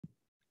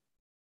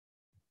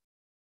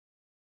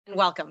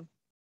Welcome.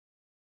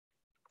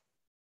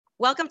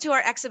 Welcome to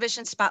our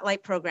exhibition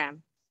spotlight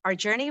program. Our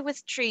journey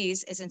with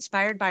trees is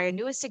inspired by our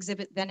newest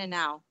exhibit, Then and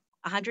Now,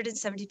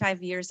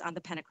 175 years on the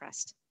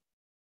Pentacrest,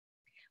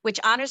 which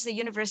honors the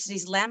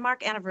university's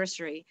landmark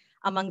anniversary.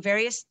 Among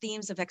various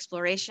themes of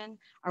exploration,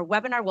 our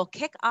webinar will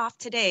kick off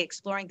today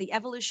exploring the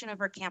evolution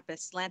of our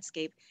campus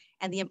landscape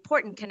and the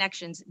important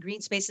connections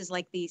green spaces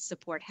like these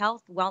support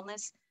health,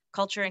 wellness,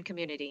 culture, and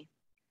community.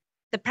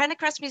 The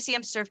Pentacrest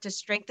Museums serve to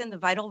strengthen the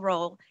vital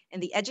role in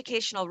the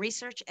educational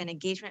research and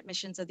engagement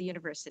missions of the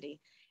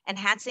university,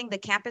 enhancing the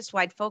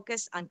campus-wide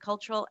focus on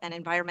cultural and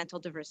environmental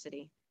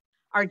diversity.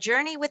 Our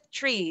journey with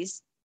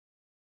trees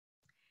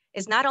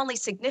is not only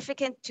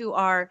significant to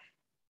our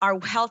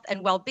health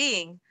and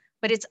well-being,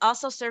 but it's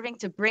also serving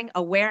to bring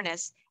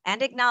awareness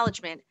and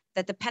acknowledgement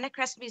that the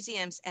Pentacrest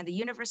Museums and the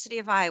University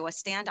of Iowa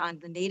stand on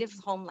the native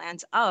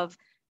homelands of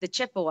the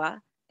Chippewa,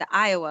 the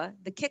Iowa,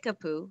 the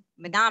Kickapoo,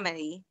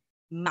 Menominee,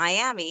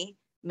 Miami,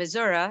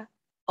 Missouri,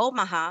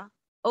 Omaha,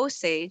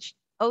 Osage,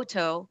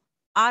 Oto,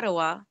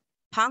 Ottawa,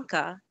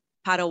 Ponca,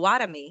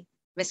 Potawatomi,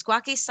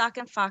 Meskwaki, Sauk,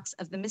 and Fox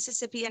of the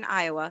Mississippi and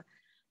Iowa,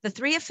 the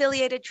 3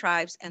 affiliated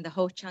tribes, and the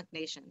Ho-Chunk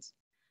Nations.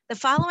 The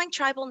following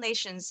tribal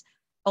nations,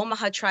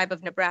 Omaha Tribe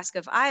of Nebraska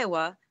of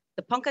Iowa,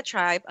 the Ponca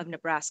Tribe of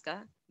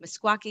Nebraska,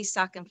 Meskwaki,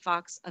 Sauk, and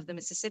Fox of the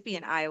Mississippi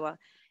and Iowa,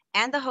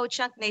 and the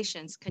Ho-Chunk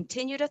Nations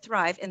continue to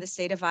thrive in the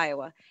state of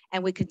Iowa,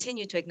 and we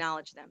continue to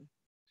acknowledge them.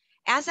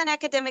 As an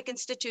academic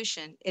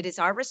institution, it is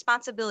our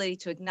responsibility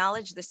to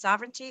acknowledge the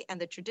sovereignty and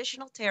the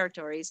traditional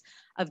territories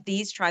of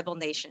these tribal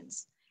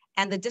nations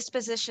and the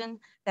disposition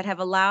that have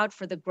allowed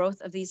for the growth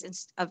of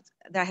these,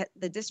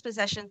 the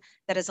disposition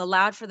that has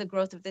allowed for the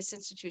growth of this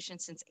institution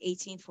since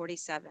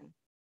 1847.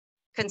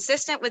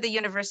 Consistent with the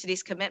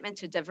university's commitment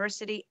to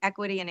diversity,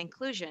 equity, and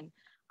inclusion,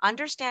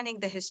 understanding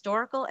the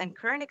historical and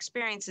current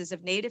experiences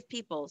of Native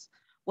peoples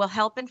will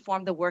help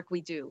inform the work we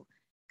do,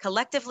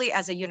 collectively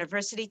as a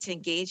university, to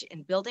engage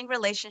in building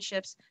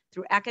relationships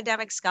through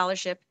academic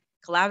scholarship,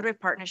 collaborative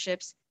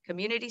partnerships,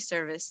 community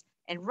service,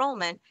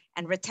 enrollment,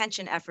 and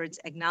retention efforts,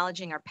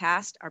 acknowledging our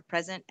past, our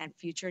present, and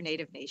future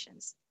Native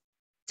nations.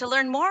 To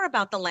learn more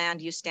about the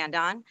land you stand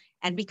on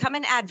and become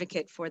an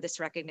advocate for this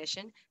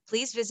recognition,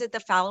 please visit the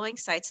following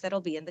sites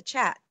that'll be in the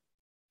chat.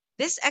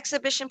 This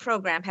exhibition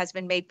program has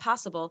been made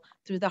possible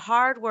through the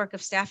hard work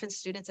of staff and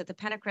students at the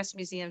Pentacrest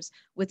Museums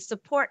with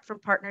support from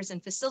partners in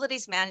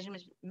facilities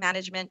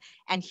management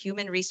and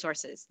human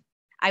resources.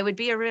 I would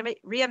be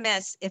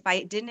remiss if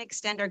I didn't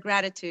extend our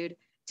gratitude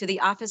to the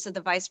Office of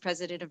the Vice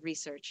President of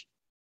Research,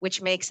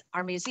 which makes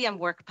our museum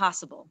work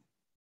possible.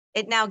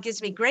 It now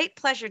gives me great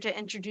pleasure to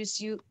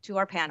introduce you to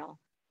our panel.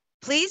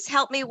 Please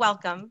help me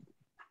welcome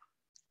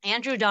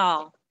Andrew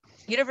Dahl,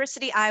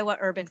 University Iowa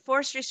Urban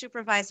Forestry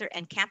Supervisor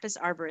and Campus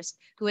Arborist,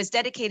 who has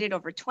dedicated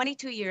over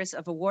 22 years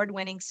of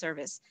award-winning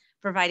service,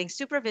 providing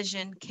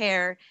supervision,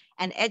 care,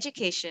 and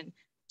education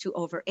to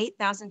over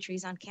 8,000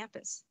 trees on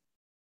campus.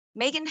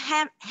 Megan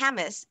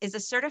Hammis is a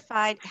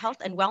certified health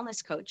and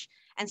wellness coach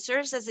and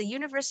serves as the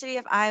University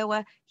of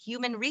Iowa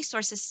Human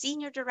Resources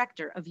Senior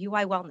Director of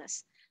UI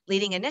Wellness,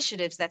 leading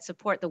initiatives that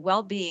support the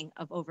well-being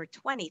of over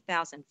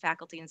 20,000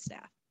 faculty and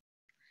staff.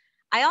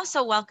 I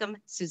also welcome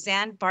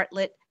Suzanne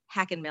Bartlett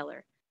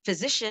Hackenmiller,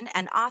 physician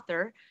and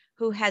author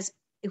who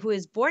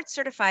is board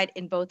certified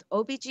in both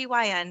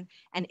OBGYN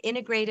and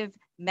integrative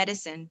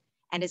medicine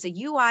and is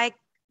a UI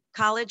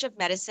College of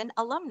Medicine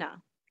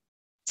alumna.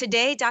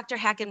 Today, Dr.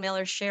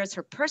 Hackenmiller shares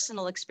her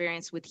personal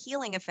experience with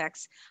healing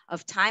effects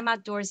of time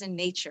outdoors in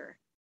nature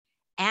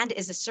and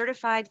is a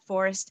certified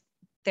forest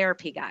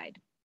therapy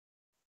guide.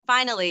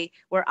 Finally,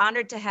 we're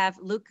honored to have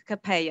Luke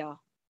Capello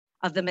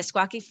of the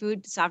Meskwaki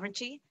Food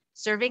Sovereignty,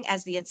 serving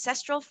as the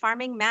ancestral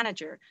farming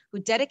manager who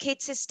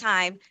dedicates his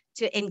time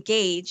to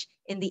engage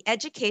in the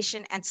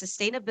education and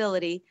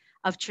sustainability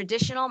of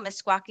traditional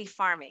Meskwaki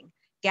farming,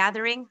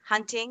 gathering,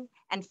 hunting,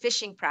 and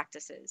fishing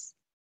practices.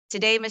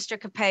 Today, Mr.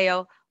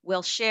 Capello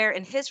will share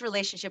in his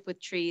relationship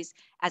with trees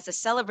as a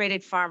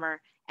celebrated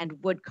farmer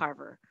and wood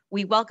carver.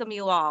 We welcome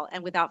you all,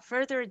 and without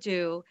further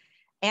ado,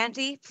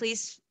 Andy,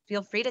 please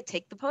feel free to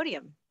take the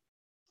podium.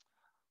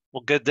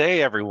 Well, good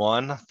day,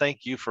 everyone.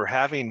 Thank you for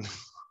having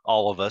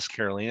all of us,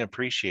 Caroline.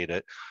 Appreciate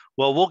it.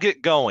 Well, we'll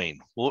get going.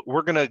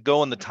 We're going to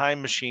go in the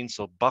time machine,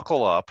 so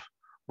buckle up.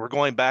 We're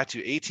going back to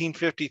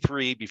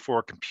 1853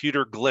 before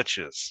computer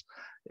glitches.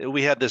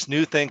 We had this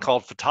new thing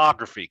called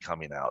photography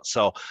coming out.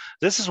 So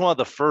this is one of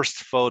the first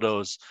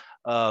photos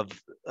of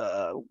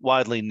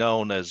widely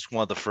known as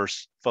one of the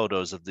first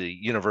photos of the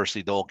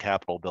university, the old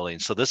Capitol building.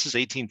 So this is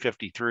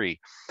 1853,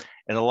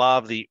 and a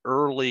lot of the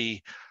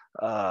early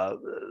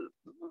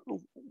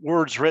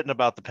words written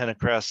about the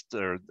Pentacrest,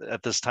 or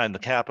at this time the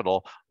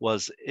Capitol,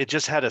 was it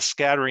just had a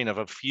scattering of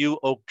a few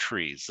oak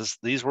trees.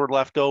 These were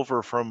left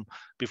over from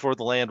before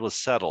the land was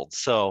settled.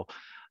 So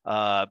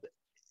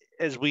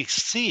as we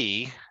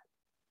see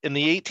in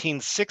the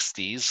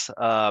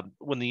 1860s,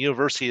 when the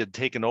university had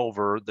taken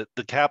over,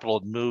 the Capitol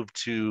had moved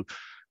to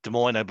Des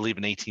Moines, I believe,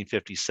 in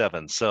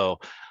 1857. So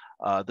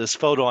this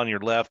photo on your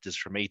left is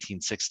from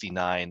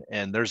 1869,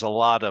 and there's a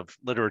lot of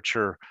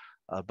literature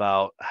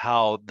about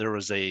how there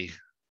was an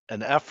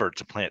effort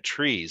to plant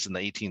trees in the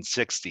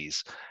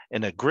 1860s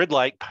in a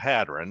grid-like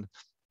pattern,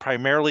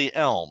 primarily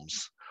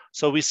elms.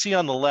 So we see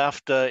on the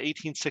left,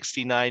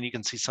 1869, you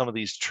can see some of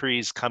these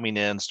trees coming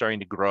in, starting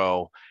to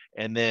grow.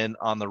 And then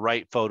on the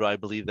right photo, I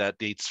believe that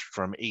dates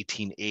from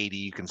 1880.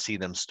 You can see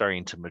them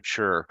starting to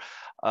mature.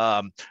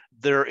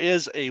 There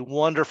is a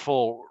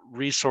wonderful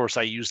resource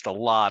I used a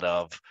lot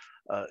of,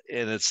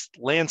 and it's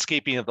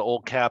Landscaping of the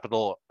Old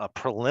Capitol, a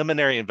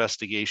preliminary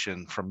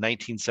investigation from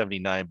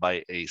 1979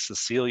 by a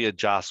Cecilia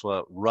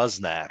Joshua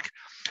Rusnak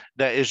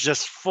that is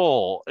just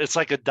full. It's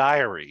like a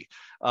diary.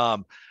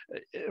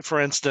 For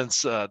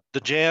instance, the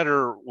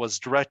janitor was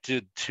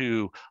directed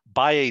to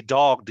buy a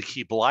dog to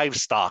keep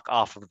livestock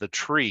off of the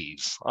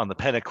trees on the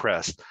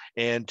Pentacrest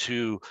and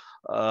to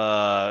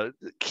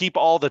keep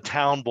all the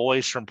town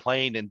boys from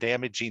playing and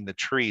damaging the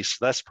trees.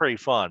 So that's pretty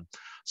fun.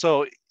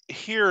 So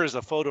here is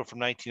a photo from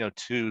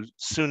 1902,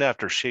 soon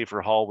after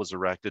Schaefer Hall was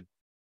erected.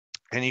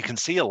 And you can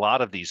see a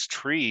lot of these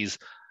trees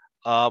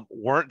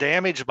weren't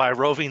damaged by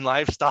roving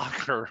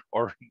livestock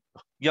or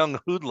young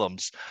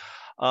hoodlums.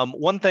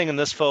 One thing in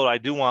this photo I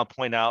do want to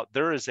point out,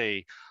 there is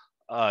a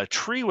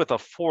tree with a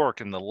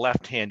fork in the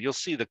left hand. You'll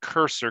see the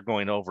cursor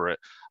going over it.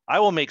 I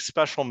will make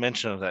special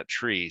mention of that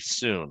tree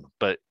soon,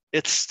 but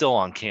it's still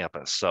on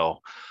campus. So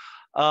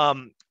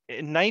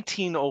in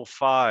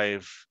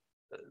 1905,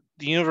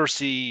 the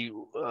university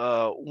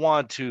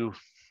wanted to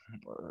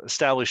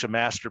establish a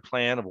master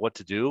plan of what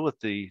to do with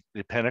the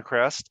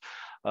Pentacrest,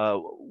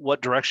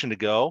 what direction to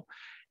go.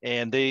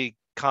 And they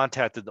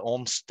contacted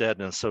Olmsted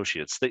and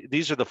Associates.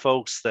 These are the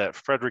folks that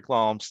Frederick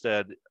Law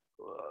Olmsted,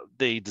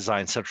 they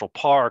designed Central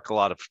Park. A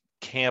lot of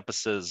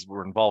campuses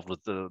were involved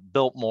with the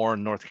Biltmore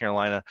in North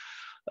Carolina,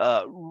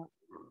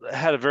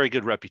 had a very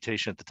good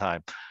reputation at the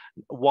time.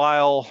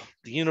 While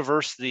the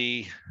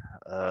university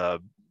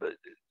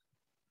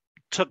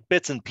took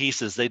bits and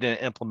pieces, they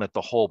didn't implement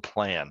the whole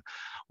plan.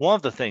 One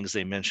of the things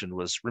they mentioned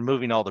was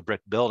removing all the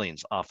brick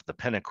buildings off the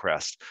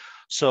Pentacrest.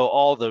 So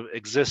all the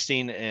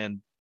existing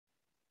and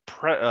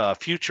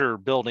future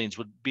buildings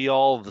would be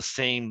all the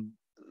same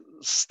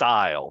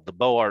style, the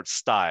Beaux Arts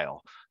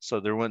style. So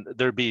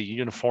there'd be a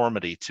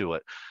uniformity to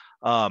it.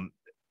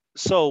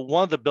 So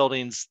one of the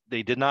buildings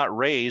they did not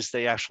raise,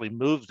 they actually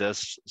moved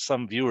this.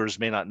 Some viewers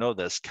may not know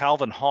this.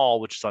 Calvin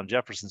Hall, which is on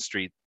Jefferson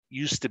Street,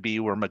 used to be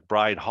where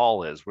McBride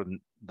Hall is, where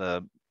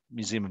the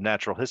Museum of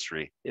Natural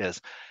History is.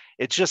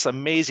 It's just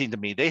amazing to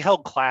me. They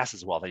held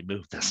classes while they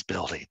moved this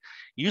building.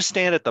 You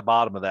stand at the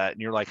bottom of that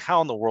and you're like,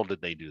 how in the world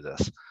did they do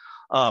this?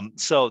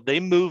 So they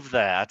moved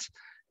that,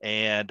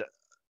 and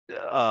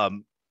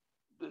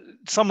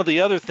some of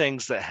the other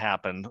things that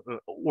happened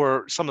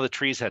were some of the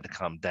trees had to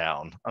come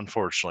down,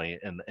 unfortunately,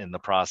 in the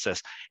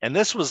process. And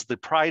this was the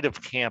pride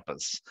of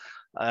campus.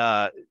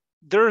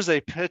 There's a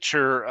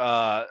picture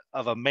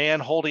of a man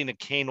holding a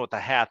cane with a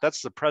hat.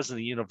 That's the president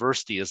of the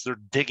university as they're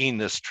digging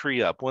this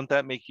tree up. Wouldn't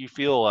that make you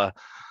feel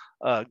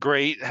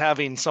great,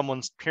 having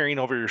someone peering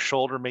over your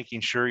shoulder,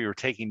 making sure you're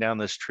taking down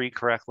this tree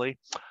correctly?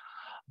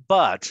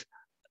 But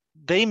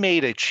they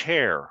made a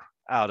chair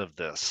out of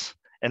this.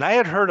 And I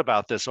had heard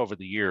about this over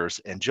the years.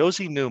 And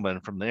Josie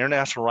Newman from the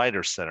International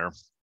Writers Center,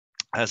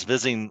 I was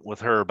visiting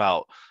with her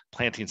about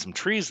planting some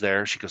trees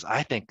there. She goes,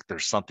 I think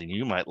there's something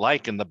you might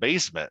like in the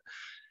basement.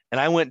 And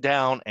I went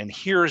down, and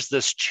here's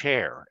this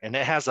chair, and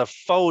it has a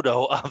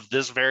photo of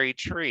this very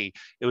tree.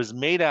 It was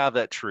made out of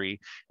that tree.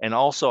 And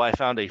also I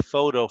found a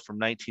photo from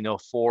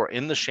 1904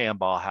 in the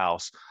Shambaugh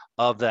house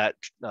of that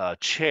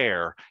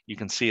chair. You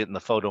can see it in the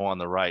photo on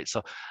the right.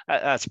 So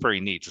that's pretty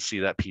neat to see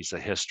that piece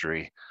of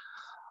history.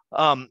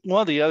 One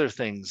of the other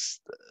things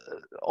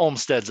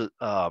Olmsted's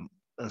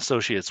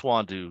associates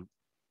wanted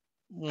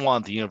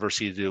the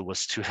university to do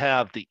was to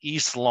have the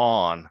east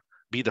lawn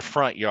be the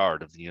front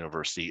yard of the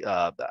university.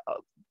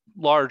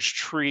 Large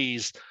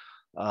trees,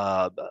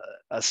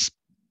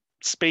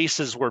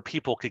 spaces where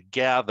people could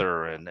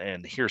gather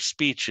and hear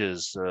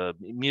speeches,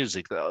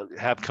 music,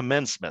 have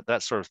commencement,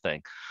 that sort of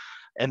thing.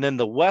 And then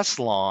the west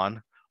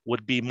lawn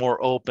would be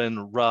more open,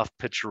 rough,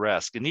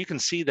 picturesque. And you can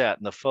see that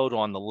in the photo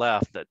on the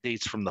left that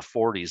dates from the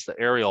 40s, the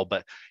aerial,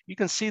 but you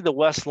can see the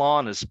west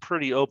lawn is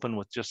pretty open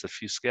with just a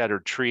few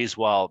scattered trees,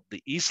 while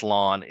the east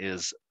lawn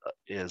is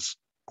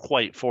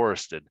quite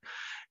forested.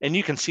 And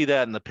you can see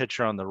that in the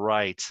picture on the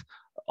right.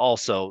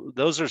 Also,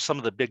 those are some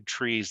of the big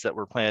trees that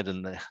were planted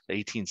in the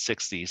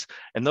 1860s,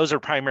 and those are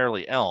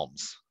primarily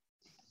elms.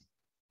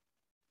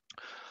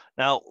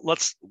 Now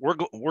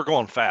we're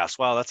going fast.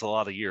 Wow, that's a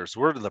lot of years.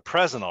 We're to the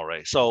present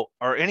already. So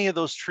are any of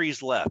those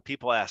trees left?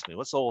 People ask me,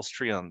 what's the oldest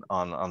tree on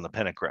the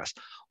Pentacrest?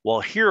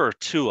 Well, here are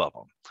two of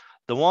them.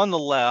 The one on the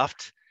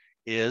left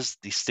is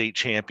the state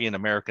champion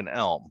American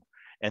elm.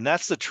 And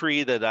that's the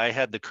tree that I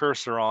had the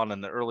cursor on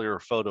in the earlier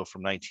photo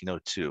from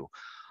 1902.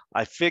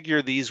 I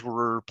figure these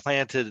were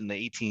planted in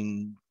the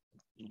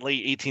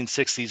late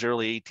 1860s,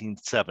 early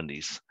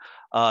 1870s.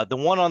 The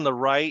one on the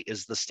right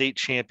is the state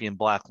champion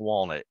black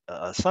walnut.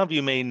 Some of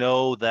you may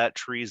know that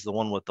tree is the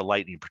one with the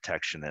lightning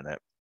protection in it.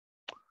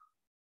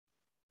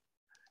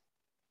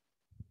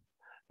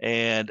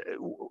 And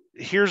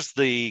here's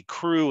the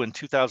crew in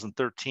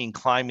 2013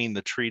 climbing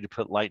the tree to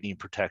put lightning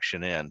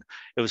protection in.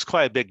 It was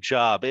quite a big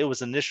job. It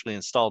was initially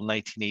installed in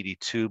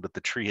 1982, but the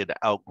tree had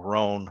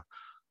outgrown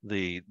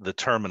the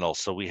terminal,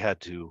 so we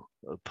had to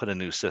put a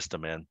new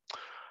system in.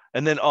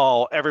 And then,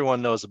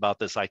 everyone knows about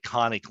this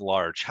iconic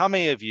larch. How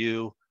many of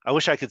you, I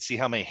wish I could see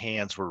how many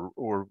hands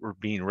were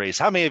being raised.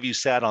 How many of you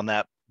sat on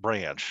that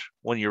branch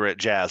when you were at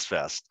Jazz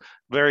Fest?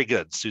 Very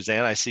good,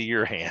 Suzanne, I see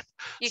your hand.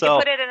 You can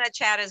put it in a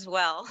chat as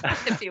well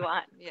if you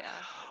want. Yeah.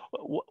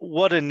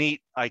 What a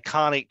neat,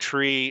 iconic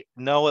tree.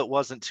 No, it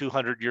wasn't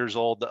 200 years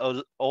old.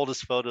 The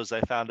oldest photos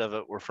I found of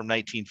it were from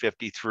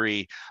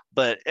 1953,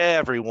 but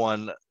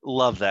everyone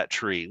loved that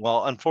tree.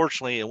 Well,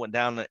 unfortunately, it went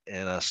down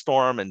in a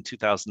storm in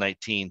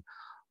 2019.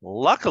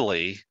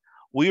 Luckily,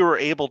 we were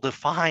able to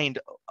find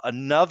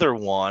another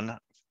one,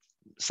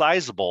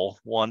 sizable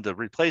one, to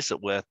replace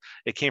it with.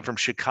 It came from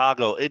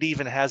Chicago. It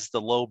even has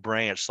the low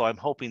branch, so I'm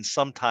hoping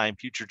sometime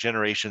future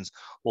generations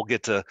will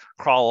get to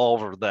crawl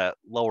over that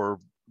lower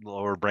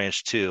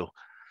branch too.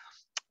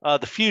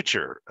 The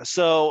future.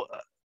 So,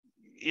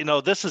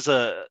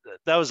 that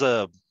was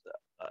a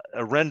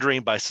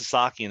rendering by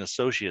Sasaki and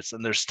Associates,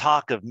 and there's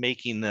talk of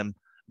making the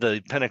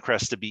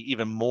Pentacrest to be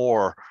even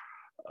more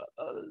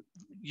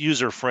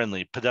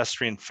user-friendly,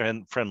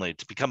 pedestrian-friendly,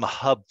 to become a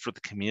hub for the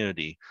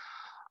community.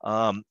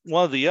 One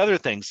of the other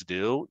things to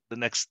do,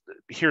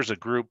 here's a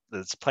group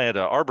that's planted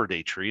an Arbor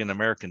Day tree in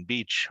American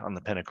Beach on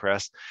the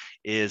Pentacrest,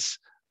 is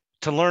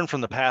to learn from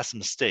the past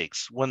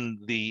mistakes. When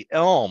the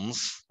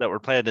elms that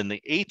were planted in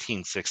the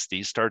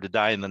 1860s started to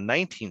die in the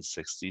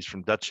 1960s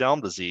from Dutch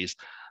elm disease,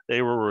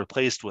 they were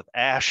replaced with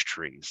ash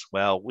trees.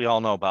 Well, we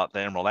all know about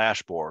the emerald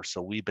ash borer,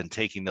 so we've been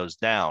taking those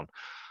down.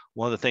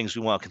 One of the things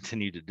we want to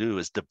continue to do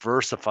is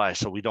diversify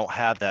so we don't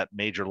have that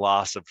major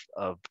loss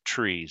of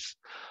trees.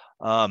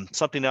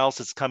 Something else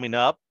that's coming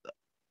up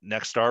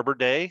next Arbor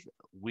Day,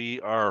 we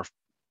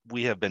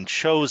have been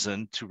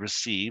chosen to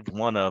receive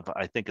one of,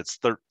 I think it's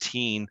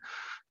 13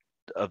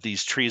 of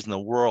these trees in the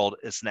world.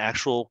 It's an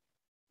actual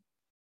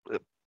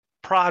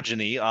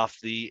progeny off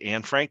the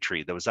Anne Frank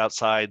tree that was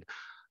outside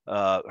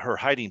her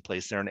hiding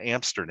place there in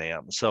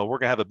Amsterdam. So we're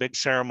gonna have a big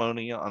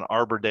ceremony on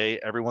Arbor Day.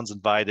 Everyone's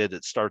invited.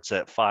 It starts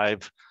at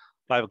 5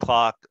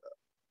 o'clock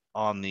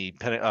on the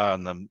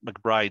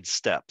McBride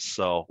steps.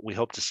 So we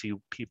hope to see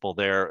people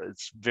there.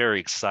 It's very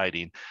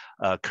exciting.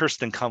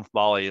 Kirsten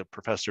Kampf-Bali, a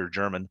professor of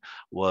German,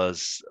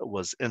 was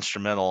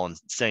instrumental in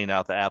sending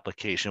out the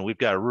application. We've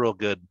got a real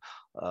good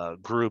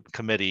group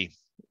committee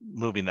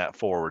moving that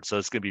forward. So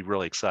it's going to be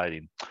really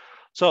exciting.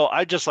 So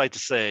I'd just like to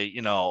say,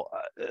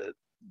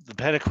 the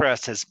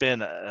Pentacrest has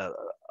been a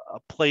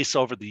place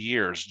over the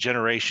years,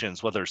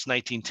 generations, whether it's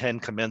 1910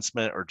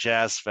 commencement or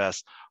Jazz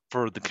Fest,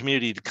 for the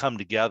community to come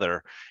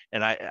together.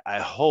 And I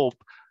hope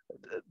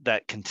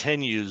that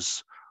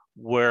continues,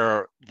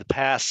 where the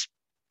past,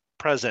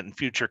 present, and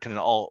future can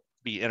all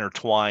be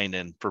intertwined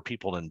and for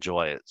people to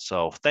enjoy it.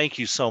 So thank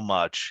you so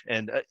much.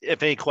 And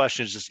if any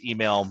questions, just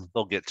email them,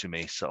 they'll get to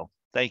me. So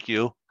thank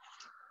you.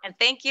 And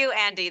thank you,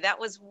 Andy. That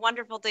was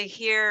wonderful to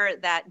hear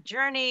that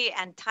journey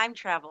and time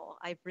travel.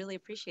 I really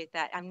appreciate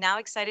that. I'm now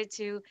excited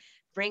to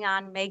bring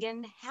on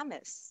Megan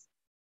Hammis.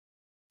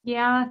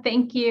 Yeah,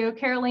 thank you,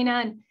 Carolina.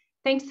 And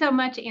thanks so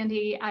much,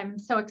 Andy. I'm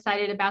so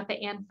excited about the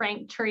Anne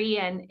Frank tree.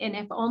 And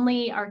if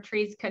only our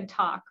trees could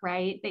talk,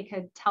 right? They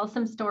could tell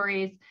some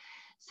stories.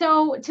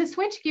 So to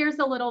switch gears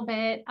a little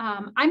bit,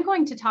 I'm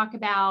going to talk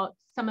about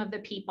some of the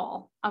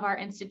people of our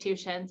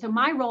institution. So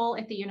my role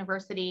at the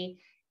university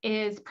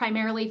is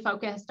primarily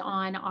focused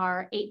on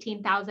our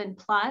 18,000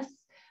 plus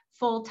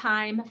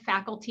full-time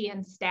faculty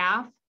and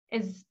staff.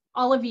 As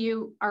all of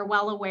you are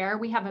well aware,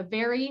 we have a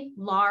very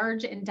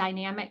large and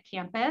dynamic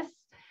campus.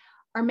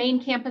 Our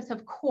main campus,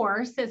 of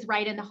course, is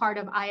right in the heart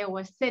of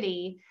Iowa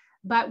City,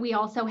 but we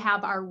also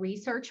have our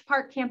Research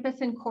Park campus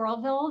in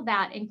Coralville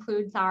that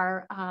includes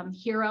our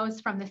heroes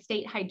from the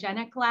State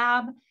Hygienic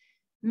Lab,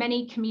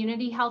 many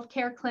community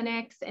healthcare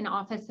clinics and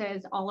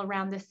offices all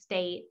around the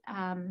state.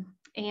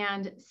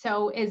 And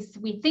so as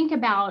we think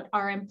about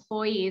our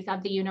employees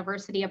of the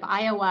University of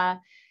Iowa,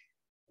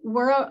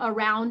 we're a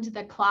around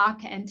the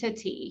clock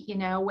entity,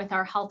 with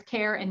our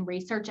healthcare and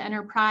research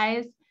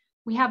enterprise.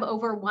 We have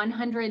over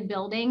 100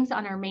 buildings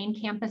on our main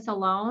campus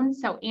alone.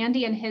 So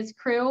Andy and his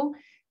crew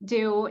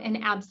do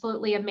an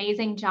absolutely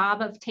amazing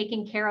job of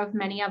taking care of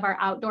many of our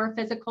outdoor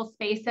physical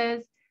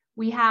spaces.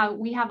 We have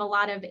a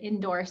lot of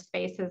indoor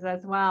spaces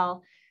as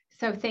well.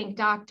 So think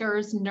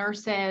doctors,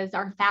 nurses,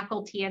 our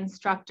faculty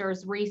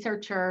instructors,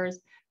 researchers,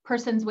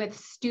 persons with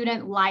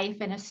student life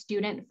and a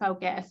student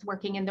focus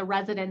working in the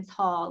residence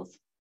halls.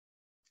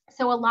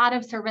 So a lot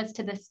of service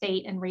to the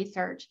state and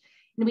research.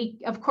 And we,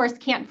 of course,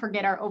 can't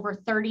forget our over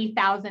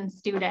 30,000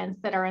 students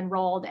that are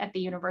enrolled at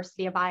the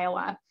University of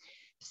Iowa.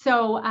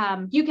 So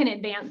you can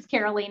advance,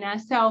 Carolina.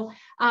 So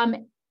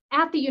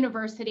at the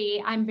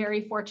university, I'm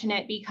very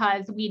fortunate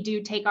because we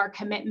do take our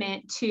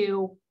commitment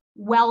to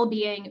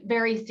well-being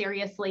very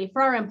seriously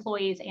for our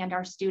employees and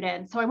our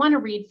students. So I want to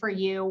read for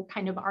you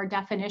kind of our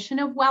definition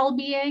of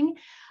well-being.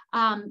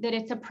 that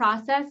it's a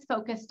process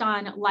focused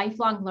on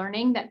lifelong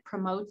learning that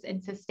promotes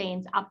and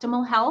sustains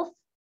optimal health,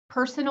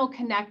 personal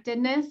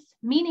connectedness,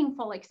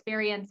 meaningful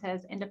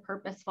experiences, and a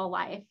purposeful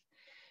life.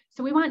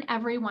 So we want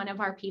every one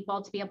of our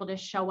people to be able to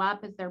show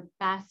up as their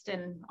best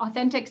and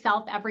authentic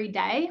self every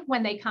day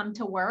when they come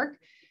to work.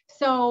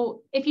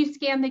 So if you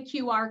scan the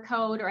QR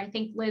code, or I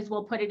think Liz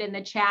will put it in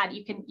the chat,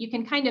 you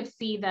can kind of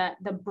see the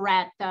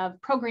breadth of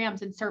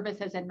programs and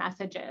services and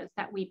messages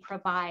that we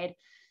provide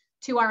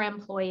to our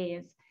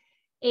employees.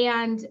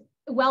 And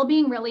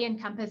well-being really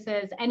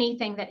encompasses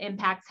anything that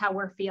impacts how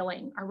we're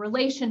feeling, our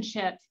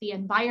relationships, the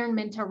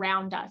environment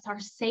around us, our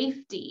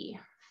safety,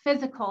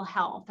 physical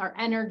health, our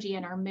energy,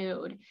 and our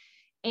mood.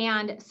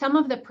 And some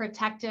of the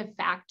protective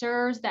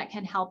factors that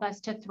can help us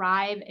to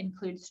thrive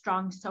include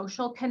strong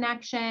social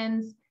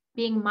connections,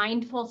 being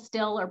mindful,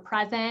 still, or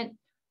present,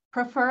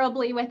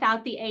 preferably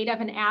without the aid of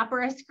an app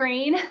or a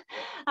screen,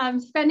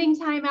 spending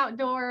time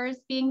outdoors,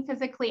 being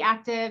physically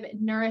active,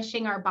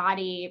 nourishing our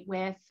body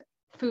with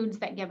foods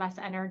that give us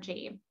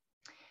energy.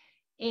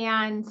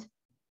 And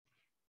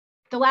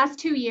the last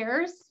 2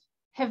 years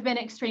have been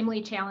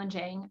extremely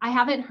challenging. I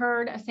haven't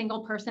heard a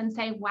single person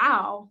say,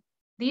 wow,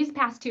 these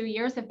past 2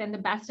 years have been the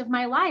best of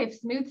my life,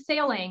 smooth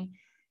sailing.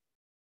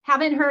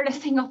 Haven't heard a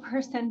single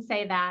person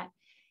say that.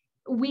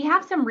 We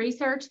have some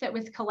research that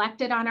was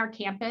collected on our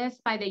campus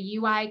by the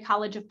UI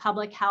College of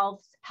Public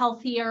Health's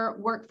Healthier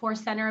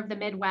Workforce Center of the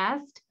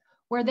Midwest,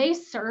 where they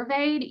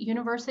surveyed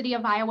University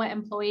of Iowa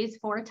employees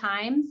 4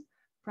 times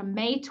from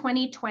May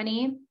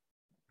 2020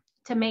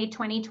 to May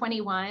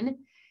 2021.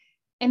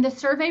 And the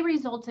survey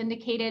results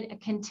indicated a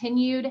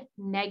continued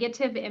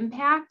negative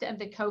impact of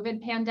the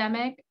COVID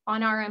pandemic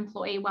on our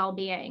employee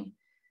well-being.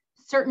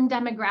 Certain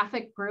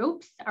demographic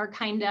groups are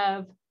kind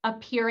of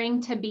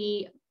appearing to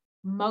be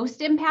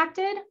most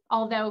impacted,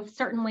 although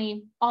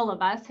certainly all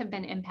of us have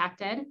been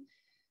impacted.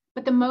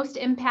 But the most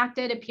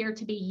impacted appear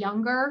to be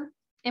younger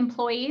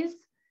employees,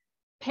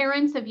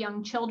 parents of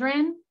young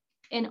children,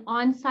 and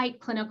on-site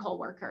clinical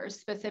workers,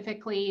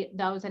 specifically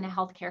those in a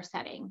healthcare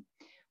setting.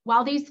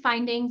 While these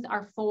findings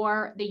are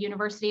for the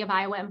University of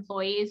Iowa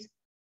employees,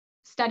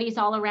 studies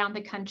all around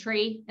the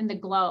country and the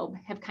globe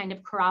have kind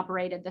of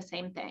corroborated the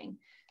same thing.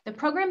 The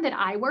program that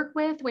I work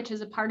with, which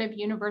is a part of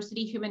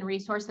University Human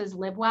Resources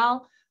Live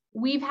Well,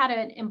 we've had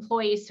an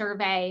employee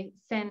survey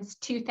since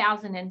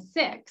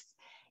 2006.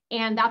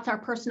 And that's our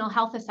personal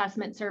health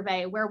assessment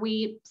survey, where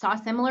we saw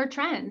similar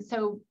trends.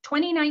 So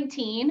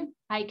 2019,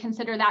 I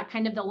consider that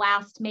kind of the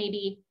last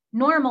maybe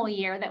normal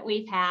year that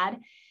we've had.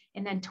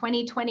 And then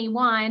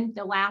 2021,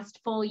 the last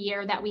full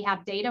year that we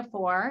have data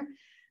for,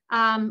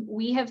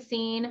 we have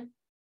seen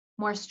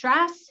more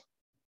stress,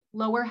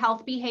 lower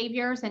health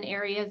behaviors in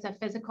areas of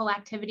physical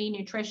activity,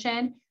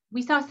 nutrition.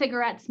 We saw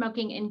cigarette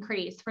smoking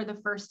increase for the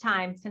first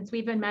time since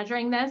we've been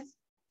measuring this.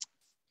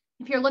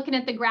 If you're looking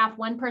at the graph,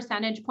 1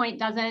 percentage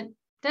point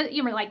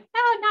you were like,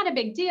 oh, not a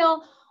big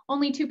deal,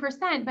 only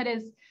 2%. But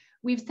as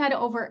we've said,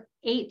 over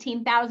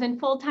 18,000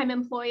 full-time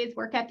employees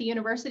work at the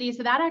university.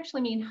 So that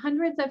actually means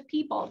hundreds of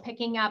people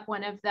picking up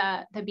one of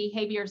the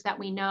behaviors that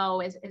we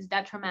know is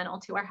detrimental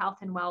to our health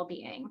and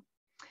well-being.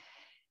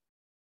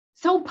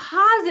 So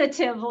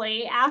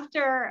positively,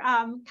 after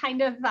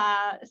kind of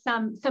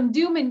some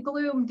doom and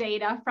gloom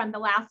data from the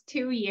last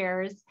 2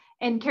 years,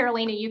 and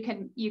Carolina, you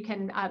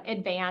can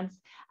advance.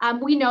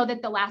 We know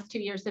that the last 2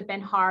 years have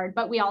been hard,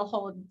 but we all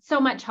hold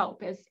so much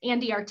hope, as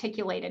Andy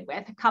articulated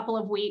with a couple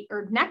of weeks,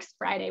 or next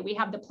Friday, we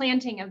have the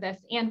planting of this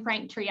Anne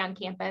Frank tree on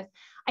campus.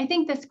 I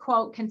think this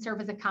quote can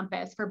serve as a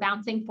compass for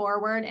bouncing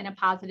forward in a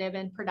positive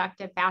and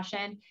productive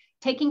fashion,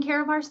 taking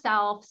care of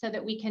ourselves so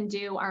that we can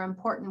do our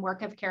important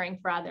work of caring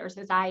for others,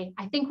 as I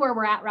think where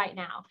we're at right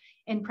now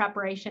in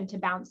preparation to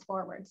bounce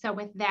forward. So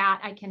with that,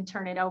 I can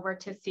turn it over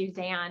to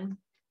Suzanne.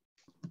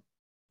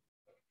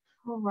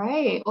 All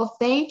right. Well,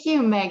 thank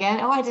you, Megan.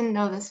 Oh, I didn't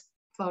know this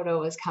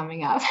photo was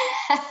coming up.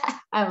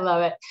 I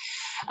love it.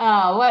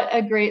 What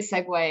a great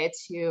segue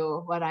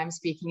to what I'm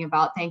speaking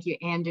about. Thank you,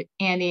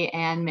 Andy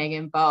and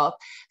Megan both.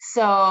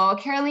 So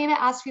Carolina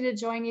asked me to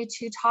join you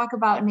to talk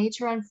about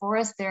nature and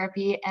forest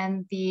therapy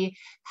and the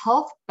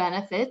health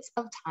benefits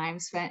of time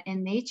spent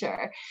in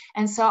nature.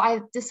 And so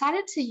I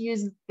decided to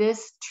use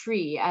this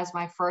tree as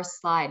my first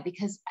slide,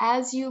 because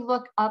as you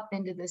look up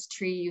into this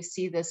tree, you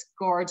see this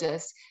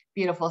gorgeous,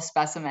 beautiful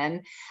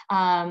specimen.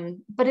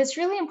 But it's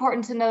really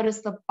important to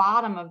notice the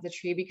bottom of the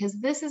tree, because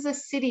this is a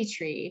city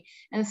tree.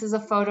 And this is a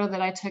photo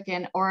that I took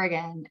in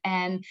Oregon.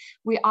 And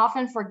we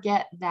often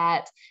forget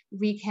that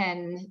we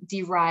can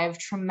derive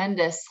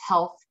tremendous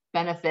health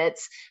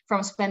benefits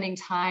from spending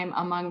time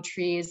among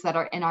trees that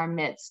are in our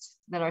midst,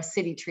 that are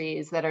city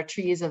trees, that are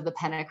trees of the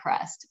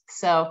Pentacrest.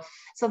 So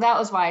that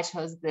was why I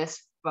chose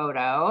this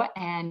photo.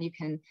 And you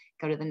can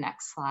go to the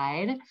next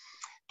slide.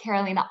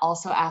 Carolina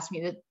also asked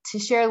me to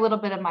share a little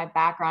bit of my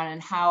background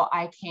and how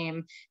I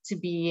came to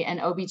be an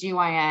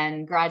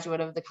OBGYN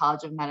graduate of the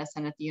College of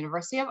Medicine at the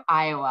University of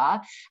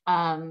Iowa,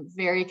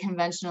 very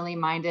conventionally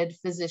minded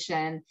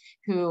physician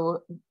who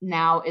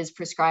now is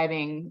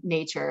prescribing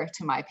nature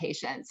to my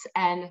patients.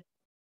 And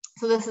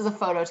So this is a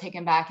photo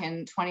taken back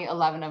in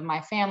 2011 of my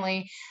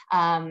family.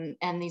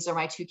 And these are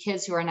my two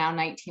kids who are now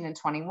 19 and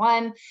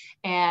 21.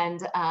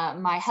 And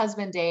my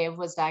husband, Dave,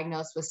 was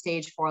diagnosed with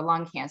stage 4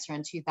 lung cancer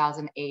in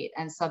 2008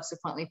 and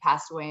subsequently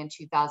passed away in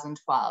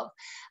 2012.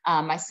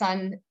 My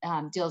son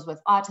deals with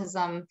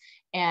autism.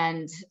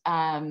 And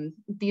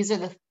these are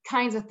the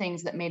kinds of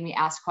things that made me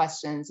ask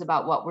questions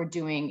about what we're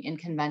doing in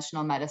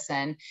conventional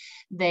medicine.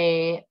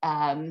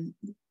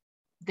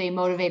 They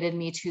motivated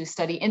me to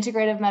study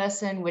integrative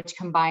medicine, which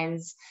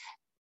combines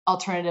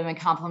alternative and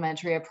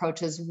complementary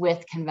approaches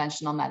with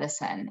conventional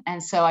medicine.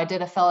 And so I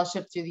did a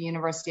fellowship through the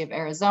University of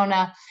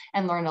Arizona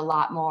and learned a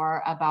lot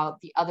more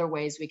about the other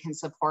ways we can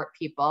support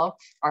people,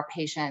 our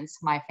patients,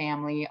 my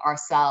family,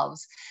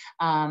 ourselves.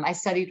 I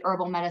studied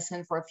herbal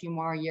medicine for a few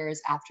more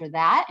years after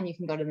that, and you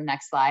can go to the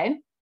next slide.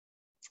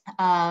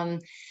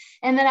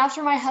 And then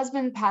after my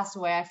husband passed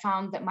away, I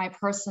found that my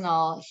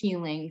personal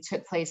healing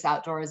took place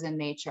outdoors in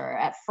nature.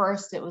 At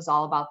first, it was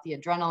all about the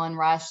adrenaline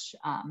rush,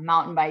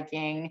 mountain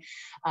biking,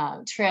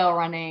 trail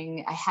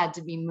running. I had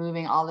to be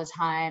moving all the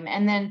time.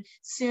 And then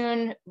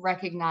soon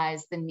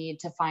recognized the need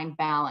to find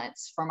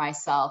balance for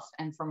myself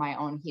and for my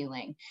own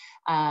healing.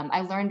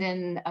 I learned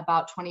in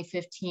about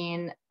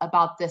 2015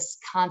 about this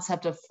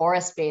concept of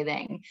forest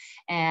bathing.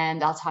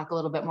 And I'll talk a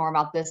little bit more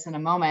about this in a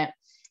moment.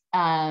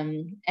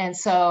 And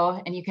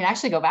you can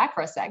actually go back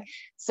for a sec.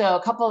 So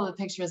a couple of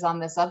the pictures on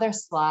this other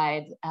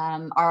slide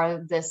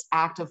are this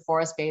act of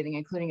forest bathing,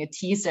 including a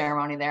tea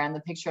ceremony there. And the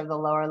picture of the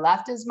lower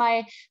left is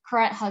my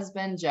current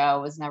husband,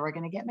 Joe, was never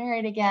going to get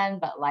married again,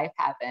 but life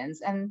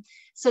happens. And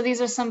so these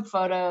are some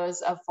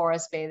photos of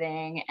forest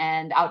bathing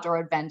and outdoor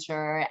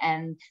adventure,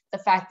 and the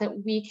fact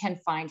that we can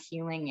find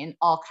healing in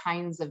all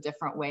kinds of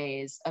different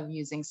ways of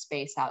using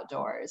space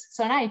outdoors.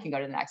 So now you can go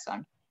to the next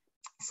one.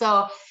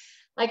 So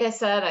like I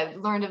said, I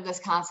learned of this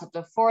concept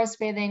of forest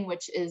bathing,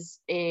 which is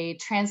a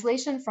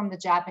translation from the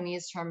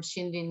Japanese term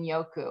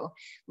shinrin-yoku,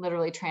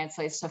 literally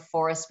translates to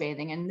forest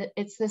bathing. And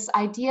it's this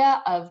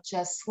idea of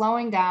just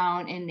slowing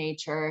down in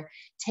nature,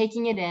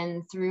 taking it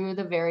in through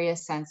the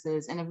various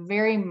senses in a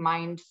very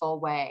mindful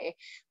way.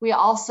 We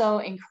also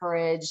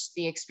encourage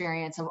the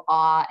experience of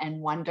awe and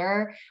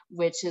wonder,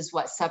 which is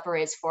what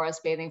separates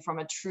forest bathing from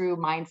a true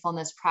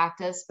mindfulness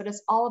practice, but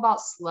it's all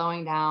about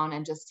slowing down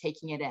and just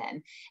taking it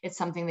in. It's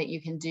something that you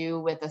can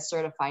do with a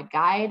certified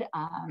guide.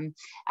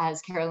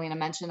 As Carolina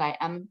mentioned, I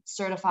am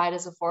certified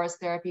as a forest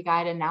therapy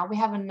guide, and now we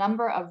have a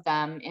number of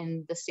them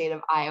in the state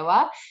of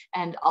Iowa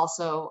and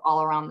also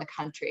all around the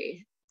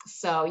country.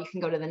 So you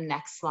can go to the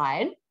next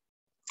slide.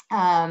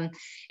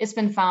 It's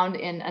been found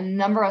in a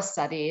number of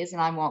studies,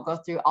 and I won't go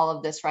through all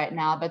of this right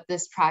now, but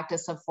this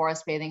practice of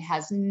forest bathing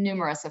has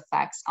numerous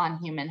effects on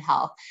human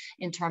health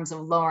in terms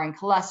of lowering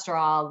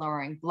cholesterol,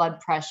 lowering blood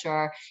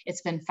pressure.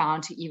 It's been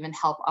found to even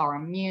help our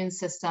immune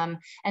system,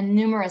 and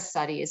numerous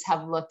studies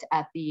have looked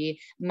at the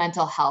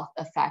mental health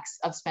effects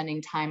of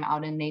spending time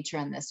out in nature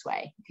in this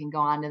way. You can go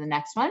on to the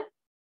next one.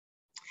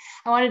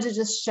 I wanted to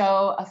just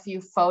show a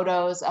few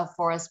photos of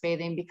forest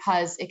bathing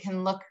because it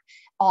can look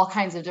all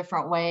kinds of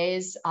different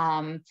ways.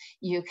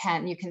 You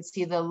can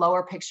see the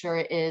lower picture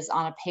is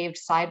on a paved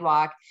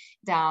sidewalk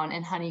down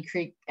in Honey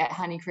Creek at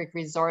Honey Creek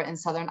Resort in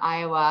southern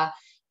Iowa.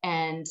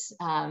 And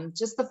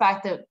just the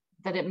fact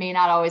that it may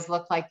not always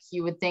look like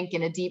you would think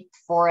in a deep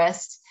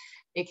forest,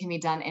 it can be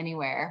done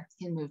anywhere.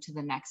 You can move to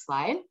the next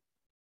slide.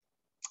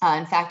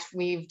 In fact,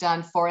 we've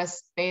done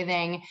forest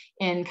bathing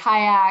in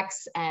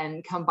kayaks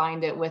and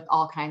combined it with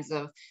all kinds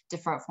of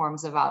different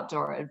forms of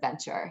outdoor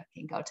adventure.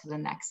 You can go to the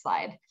next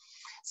slide.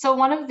 So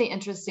one of the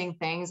interesting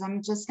things,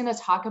 I'm just going to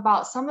talk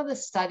about some of the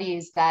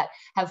studies that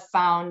have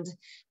found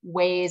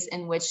ways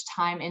in which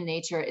time in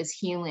nature is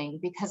healing,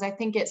 because I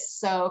think it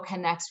so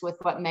connects with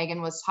what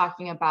Megan was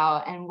talking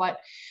about and what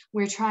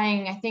we're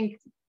trying, I think,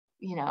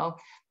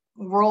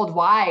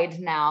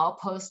 worldwide now,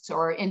 post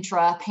or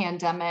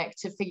intra-pandemic,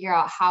 to figure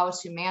out how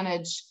to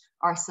manage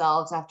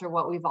ourselves after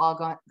what we've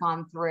all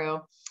gone through.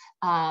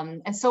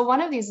 And so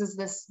one of these is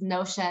this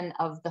notion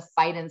of the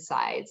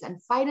phytoncides. And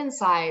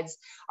phytoncides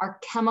are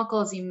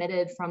chemicals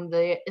emitted from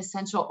the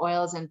essential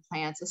oils in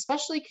plants,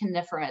 especially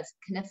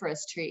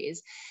coniferous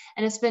trees.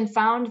 And it's been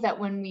found that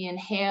when we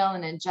inhale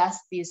and ingest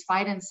these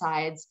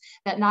phytoncides,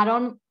 that not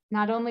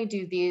only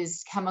do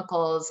these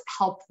chemicals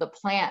help the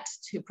plant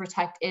to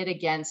protect it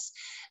against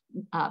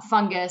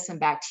fungus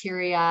and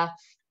bacteria,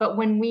 but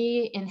when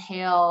we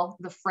inhale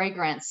the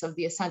fragrance of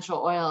the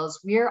essential oils,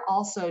 we're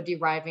also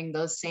deriving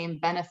those same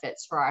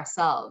benefits for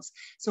ourselves.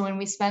 So when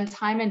we spend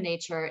time in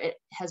nature, it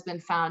has been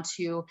found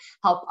to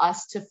help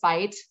us to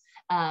fight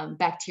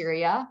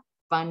bacteria,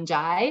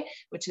 fungi,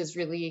 which is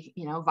really,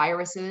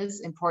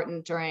 viruses,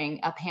 important during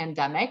a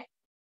pandemic.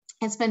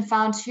 It's been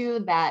found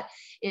too that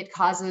it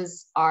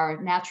causes our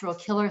natural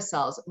killer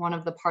cells, one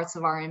of the parts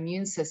of our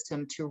immune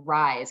system, to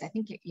rise. I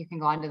think you can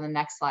go on to the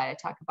next slide. I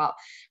talk about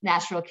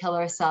natural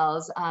killer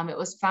cells. It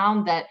was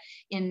found that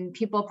in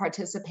people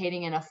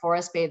participating in a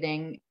forest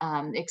bathing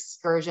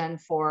excursion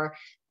for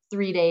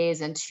 3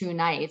 days and 2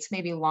 nights,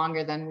 maybe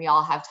longer than we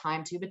all have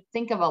time to, but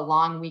think of a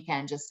long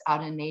weekend just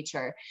out in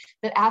nature,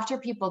 that after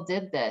people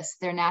did this,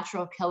 their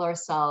natural killer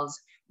cells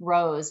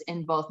rose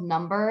in both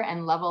number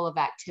and level of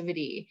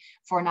activity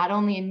for not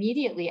only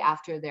immediately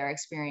after their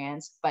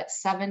experience, but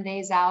 7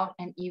 days out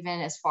and even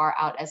as far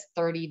out as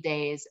 30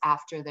 days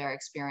after their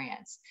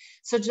experience.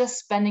 So just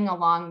spending a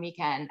long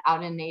weekend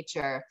out in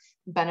nature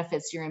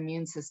benefits your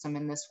immune system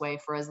in this way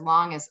for as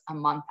long as a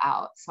month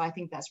out. So I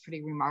think that's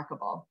pretty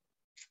remarkable.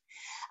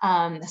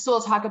 So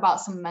we'll talk about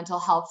some mental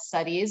health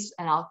studies,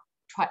 and I'll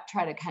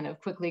try to kind of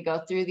quickly go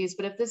through these,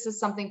 but if this is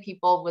something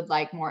people would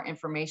like more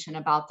information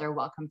about, they're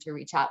welcome to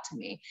reach out to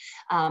me.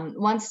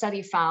 One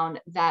study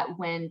found that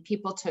when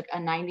people took a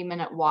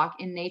 90-minute walk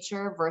in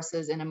nature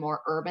versus in a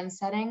more urban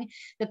setting,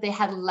 that they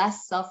had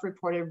less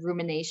self-reported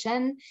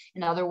rumination.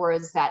 In other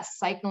words, that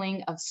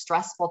cycling of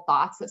stressful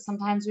thoughts that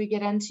sometimes we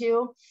get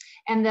into.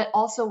 And that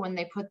also when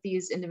they put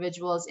these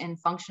individuals in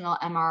functional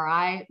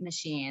MRI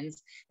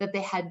machines, that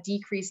they had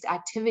decreased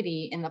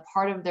activity in the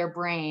part of their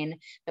brain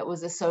that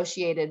was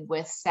associated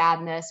with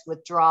sadness,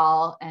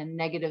 withdrawal, and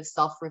negative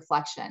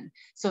self-reflection.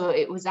 So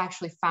it was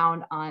actually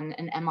found on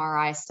an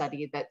MRI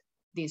study that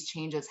these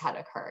changes had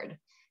occurred.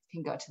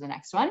 You can go to the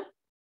next one.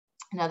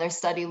 Another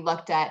study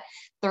looked at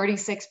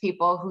 36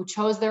 people who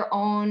chose their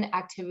own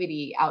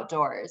activity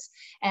outdoors,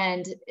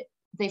 and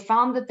they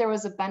found that there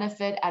was a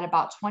benefit at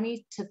about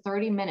 20 to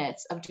 30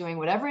 minutes of doing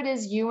whatever it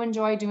is you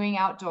enjoy doing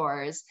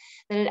outdoors,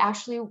 that it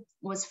actually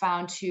was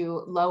found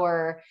to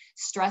lower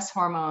stress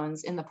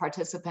hormones in the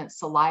participants'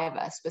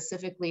 saliva,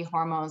 specifically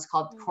hormones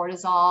called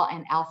cortisol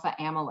and alpha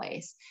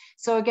amylase.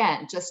 So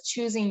again, just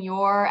choosing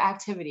your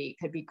activity,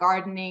 could be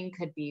gardening,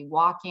 could be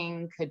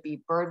walking, could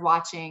be bird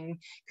watching,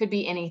 could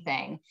be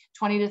anything.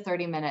 20 to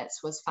 30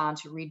 minutes was found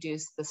to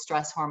reduce the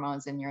stress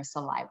hormones in your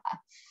saliva.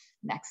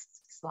 Next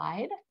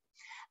slide.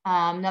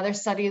 Another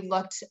study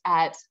looked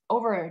at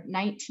over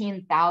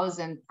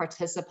 19,000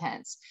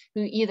 participants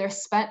who either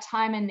spent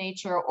time in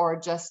nature or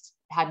just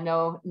had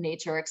no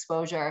nature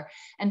exposure,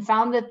 and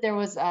found that there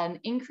was an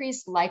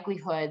increased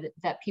likelihood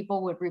that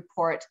people would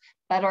report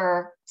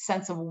better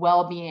sense of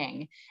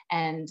well-being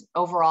and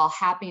overall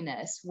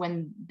happiness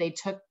when they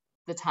took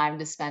the time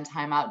to spend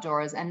time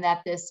outdoors, and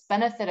that this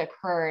benefit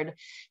occurred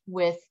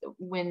with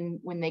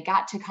when they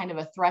got to kind of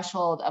a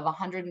threshold of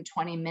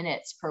 120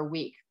 minutes per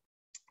week.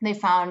 They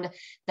found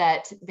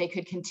that they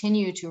could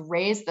continue to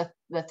raise the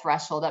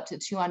threshold up to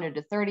 200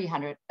 to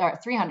 300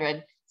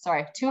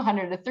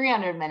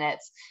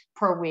 minutes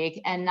per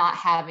week and not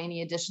have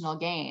any additional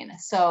gain.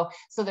 So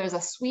there's a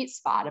sweet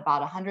spot.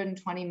 About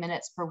 120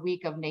 minutes per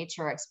week of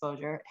nature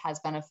exposure has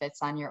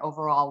benefits on your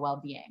overall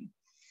well-being.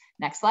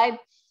 Next slide.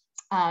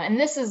 And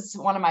this is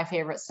one of my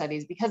favorite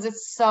studies because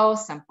it's so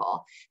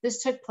simple.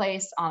 This took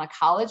place on a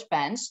college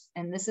bench,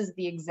 and this is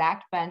the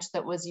exact bench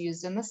that was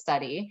used in the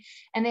study.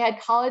 And they had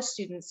college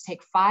students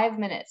take 5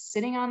 minutes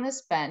sitting on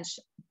this bench,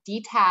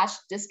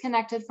 detached,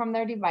 disconnected from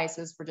their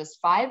devices for just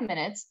 5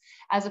 minutes,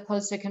 as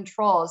opposed to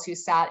controls who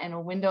sat in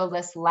a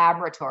windowless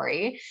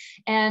laboratory.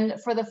 And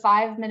for the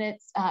 5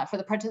 minutes, for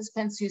the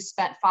participants who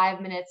spent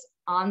 5 minutes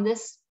on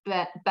this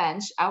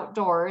bench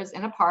outdoors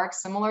in a park,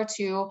 similar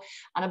to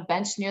on a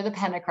bench near the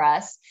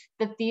Pentacrest,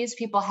 that these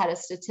people had a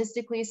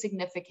statistically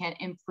significant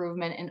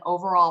improvement in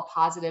overall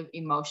positive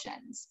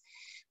emotions.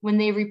 When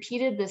they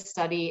repeated this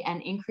study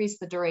and increased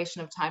the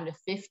duration of time to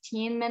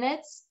 15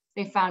 minutes,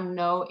 they found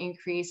no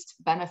increased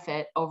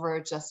benefit over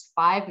just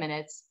 5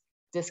 minutes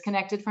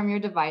disconnected from your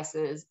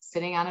devices,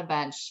 sitting on a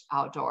bench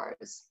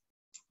outdoors.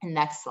 And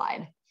next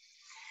slide.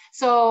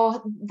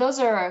 So those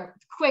are a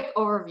quick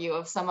overview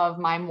of some of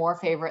my more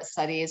favorite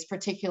studies,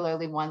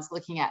 particularly ones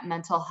looking at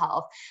mental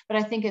health. But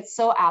I think it's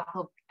so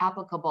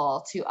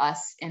applicable to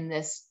us in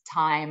this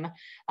time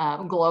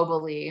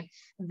globally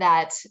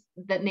that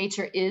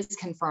nature is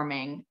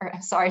confirming,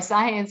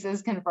 science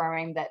is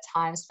confirming that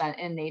time spent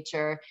in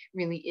nature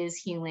really is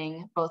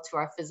healing both to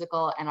our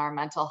physical and our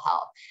mental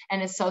health.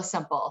 And it's so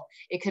simple.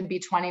 It could be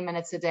 20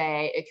 minutes a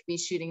day. It could be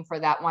shooting for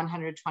that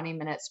 120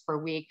 minutes per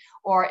week,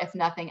 or if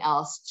nothing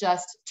else,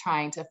 just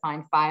trying to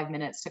find 5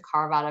 minutes to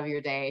carve out of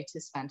your day to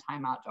spend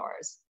time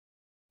outdoors.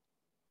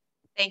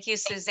 Thank you,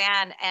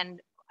 Suzanne. And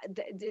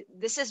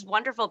this is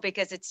wonderful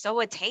because it's so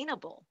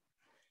attainable,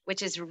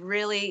 which is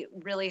really,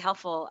 really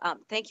helpful.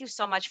 Thank you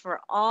so much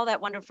for all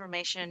that wonderful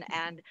information.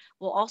 And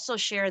we'll also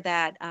share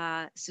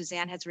that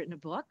Suzanne has written a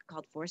book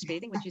called Forest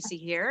Bathing, which you see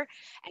here,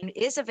 and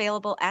is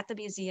available at the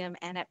museum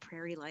and at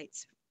Prairie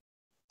Lights.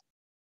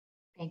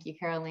 Thank you,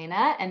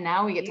 Carolina. And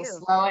now we get to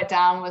slow it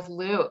down with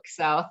Luke.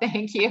 So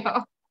thank you.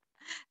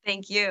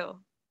 Thank you.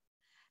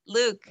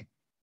 Luke,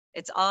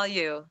 it's all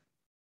you.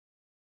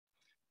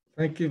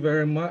 Thank you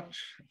very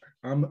much.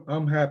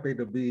 I'm happy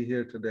to be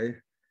here today,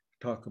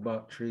 talk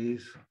about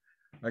trees.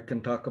 I can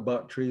talk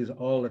about trees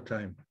all the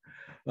time.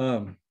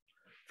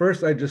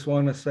 First, I just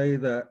want to say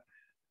that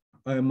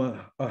I'm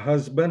a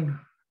husband,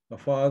 a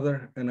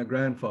father, and a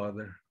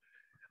grandfather.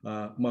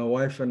 My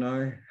wife and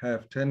I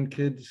have 10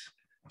 kids,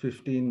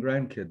 15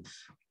 grandkids.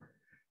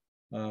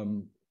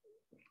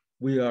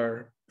 We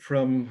are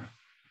from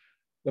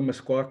the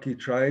Meskwaki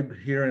tribe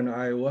here in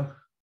Iowa.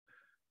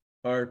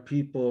 Our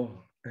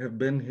people have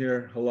been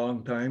here a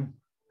long time,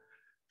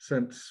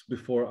 since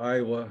before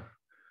Iowa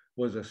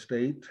was a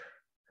state,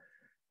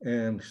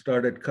 and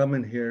started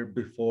coming here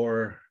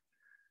before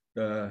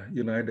the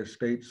United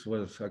States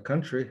was a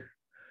country.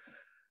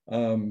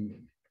 The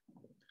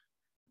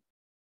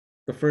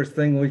first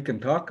thing we can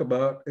talk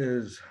about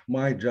is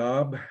my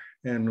job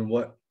and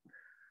what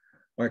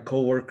my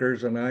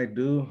coworkers and I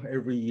do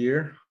every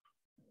year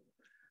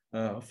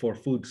for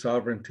food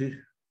sovereignty.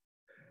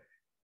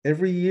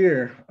 Every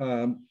year,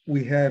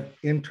 we have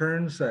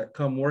interns that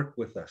come work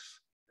with us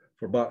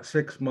for about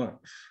 6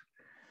 months.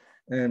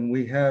 And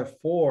we have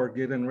 4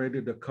 getting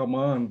ready to come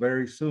on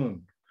very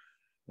soon,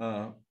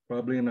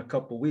 probably in a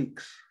couple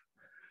weeks.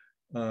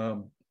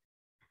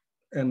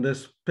 And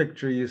this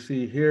picture you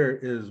see here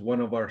is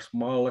one of our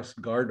smallest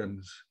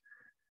gardens.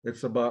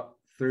 It's about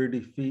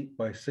 30 feet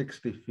by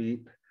 60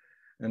 feet.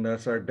 And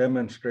that's our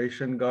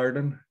demonstration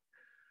garden.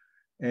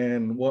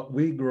 And what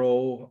we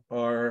grow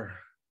are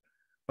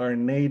our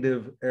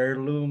native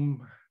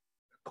heirloom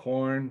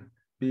corn,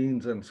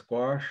 beans, and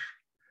squash.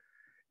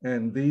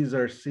 And these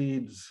are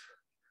seeds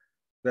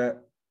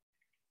that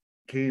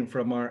came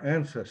from our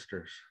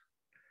ancestors.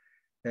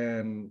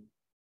 And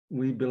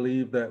we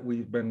believe that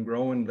we've been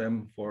growing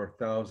them for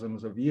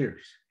thousands of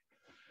years.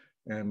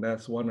 And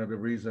that's one of the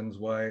reasons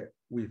why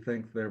we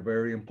think they're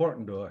very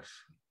important to us.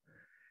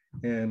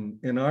 And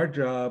in our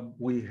job,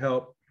 we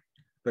help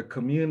the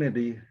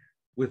community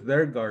with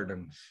their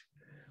gardens.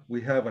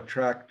 We have a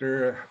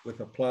tractor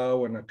with a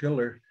plow and a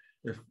tiller.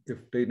 If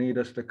they need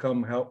us to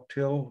come help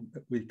till,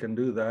 we can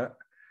do that.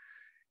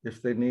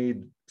 If they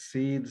need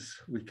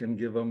seeds, we can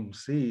give them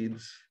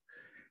seeds.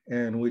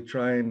 And we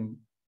don't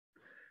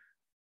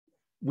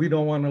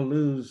want to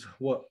lose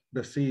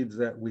the seeds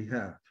that we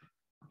have.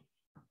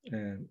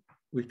 And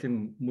we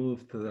can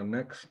move to the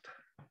next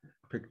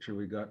picture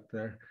we got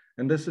there.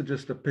 And this is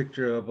just a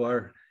picture of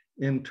our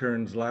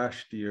interns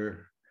last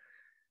year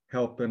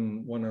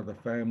helping one of the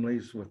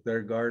families with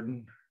their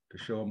garden to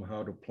show them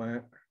how to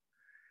plant.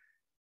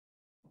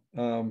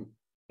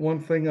 One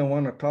thing I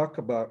want to talk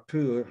about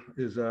too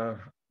is I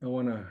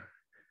want to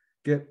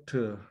get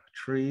to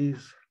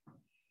trees,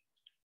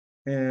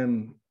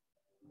 and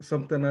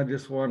something I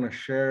just want to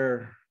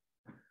share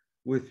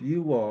with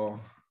you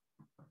all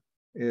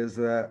is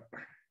that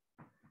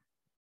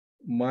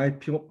my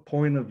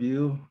point of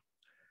view,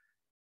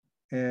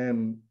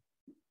 and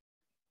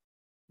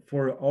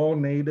for all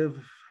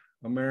Native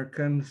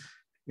Americans,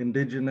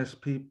 indigenous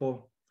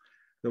people,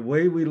 the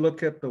way we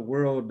look at the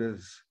world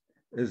is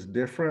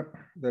different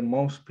than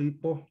most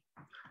people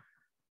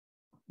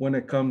when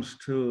it comes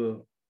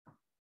to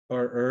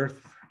our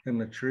earth and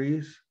the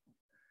trees.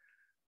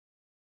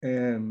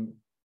 And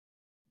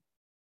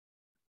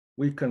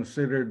we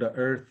consider the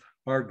earth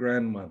our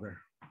grandmother.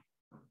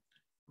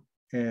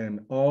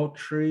 And all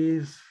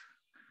trees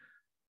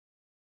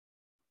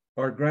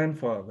are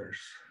grandfathers.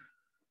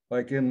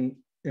 Like in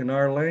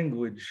our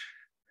language,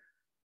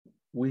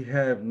 we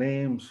have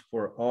names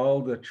for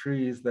all the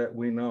trees that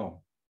we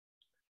know.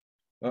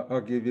 I'll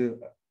give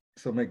you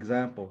some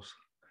examples.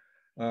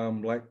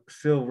 Like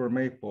silver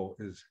maple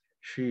is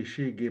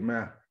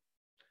Shishigima.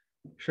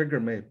 Sugar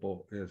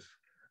maple is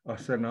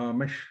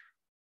Asanamish.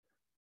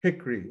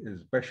 Hickory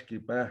is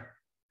Beshkiba.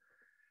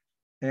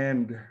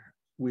 And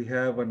we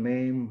have a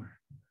name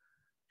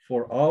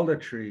for all the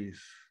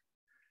trees.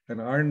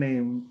 And our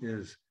name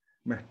is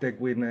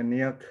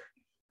Mehtegwinaniak.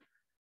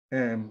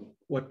 And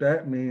what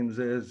that means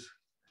is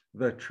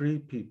the tree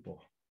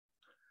people.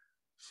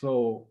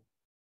 So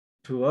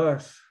to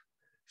us,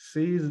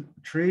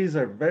 trees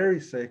are very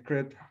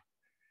sacred,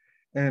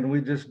 and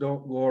we just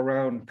don't go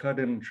around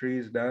cutting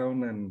trees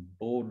down and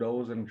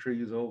bulldozing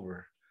trees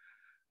over.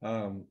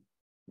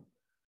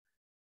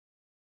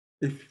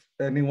 If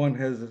anyone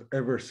has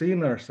ever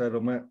seen our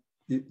settlement,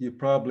 you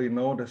probably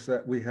notice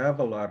that we have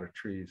a lot of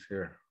trees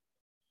here.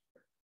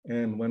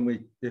 And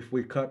if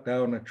we cut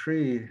down a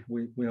tree,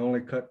 we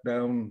only cut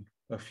down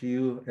a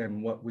few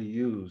and what we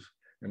use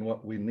and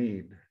what we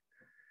need.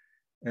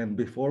 And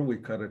before we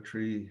cut a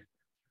tree,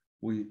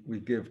 we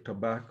give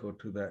tobacco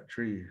to that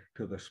tree,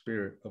 to the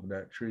spirit of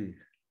that tree,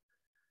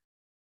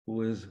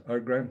 who is our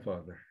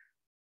grandfather.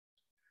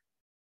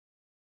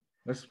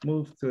 Let's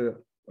move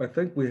to, I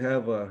think we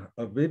have a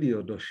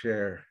video to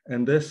share.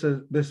 And this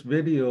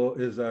video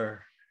is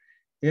our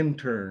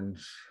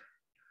interns.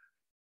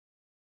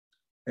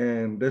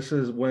 And this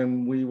is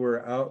when we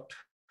were out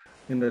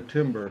in the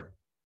timber.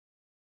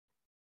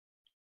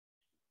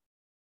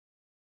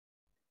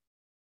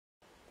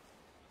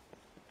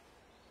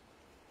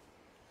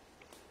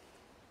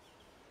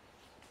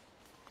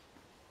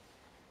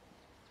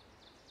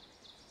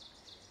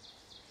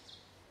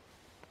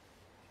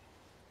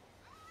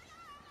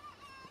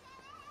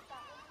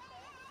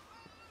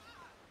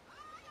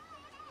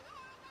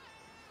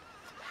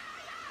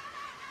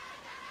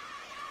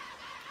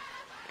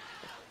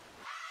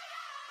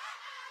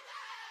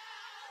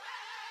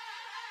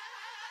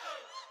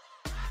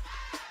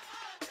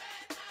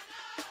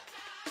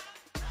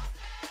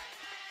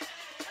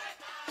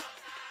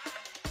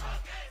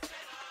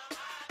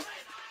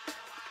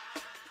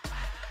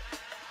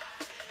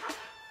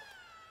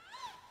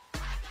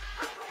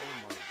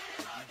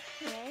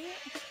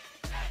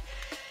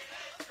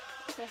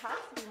 There has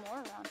to be more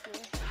around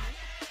here.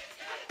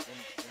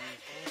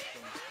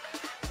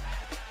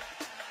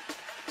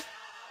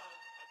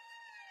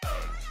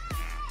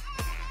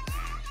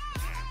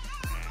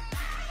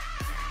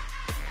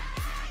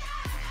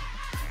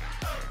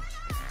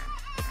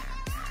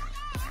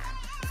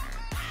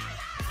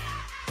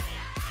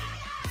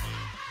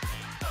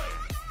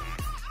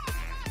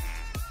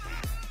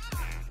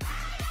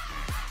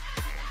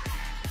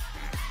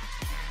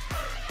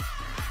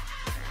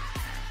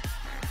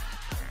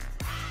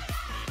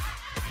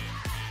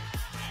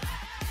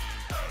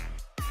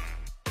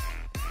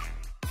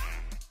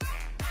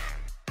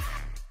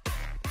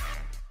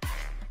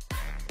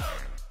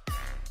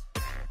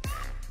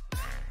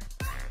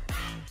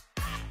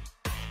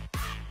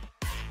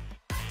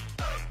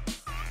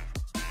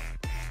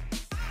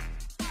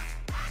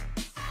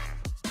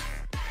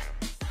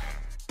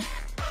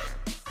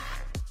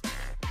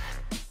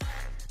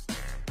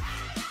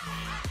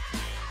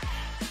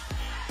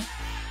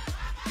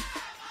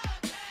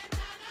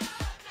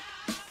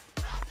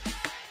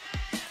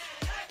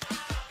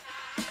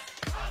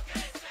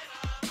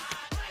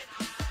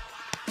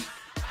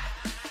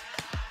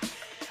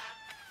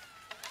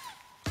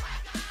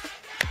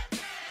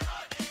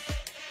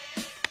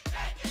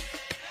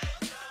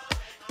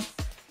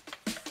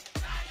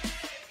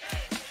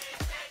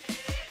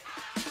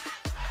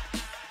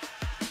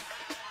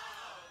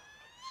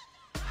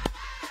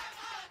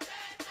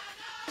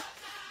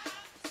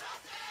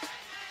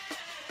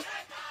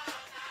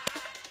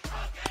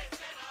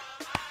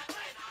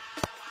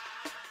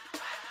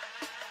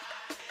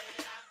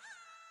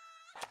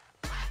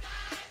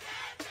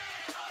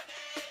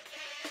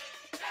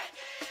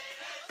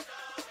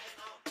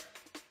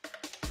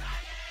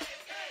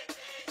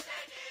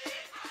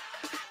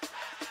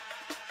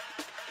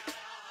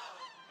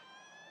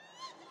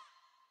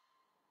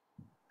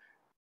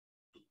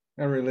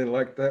 I really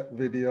like that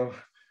video.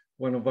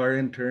 One of our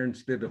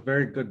interns did a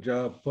very good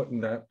job putting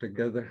that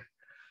together.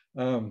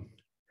 And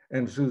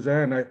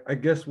Suzanne, I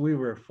guess we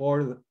were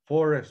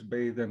forest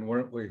bathing,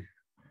 weren't we?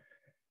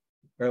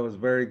 That was a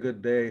very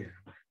good day.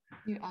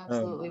 You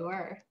absolutely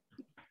were.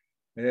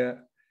 Yeah.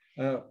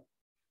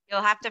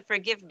 You'll have to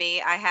forgive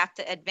me. I have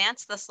to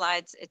advance the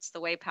slides. It's the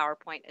way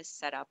PowerPoint is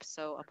set up.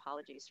 So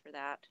apologies for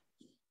that.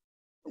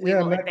 We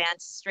will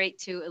advance straight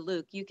to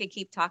Luke. You can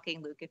keep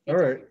talking, Luke, if you all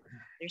right.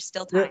 There's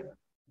still time.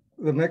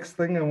 The next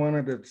thing I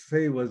wanted to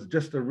say was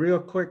just a real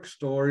quick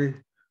story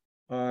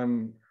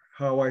on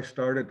how I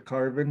started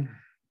carving.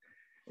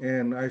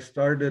 And I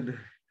started,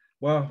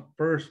 well,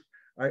 first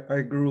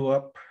I grew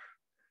up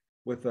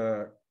with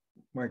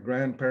my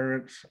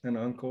grandparents and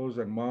uncles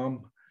and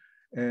mom,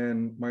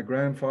 and my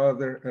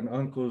grandfather and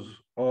uncles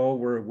all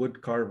were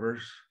wood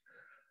carvers.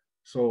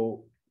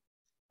 So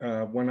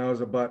when I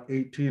was about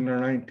 18 or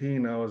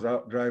 19, I was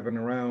out driving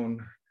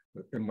around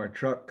in my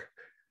truck,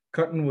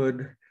 cutting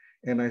wood,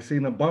 and I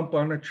seen a bump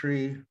on a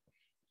tree,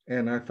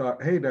 and I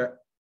thought, hey, that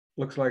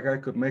looks like I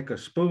could make a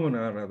spoon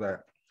out of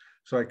that.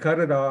 So I cut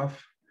it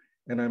off,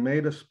 and I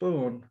made a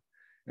spoon,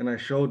 and I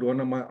showed one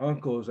of my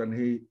uncles, and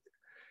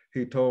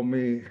he told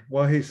me,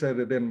 well, he said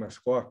it in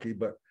Meskwaki,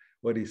 but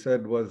what he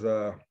said was,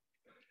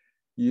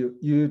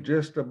 you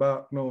just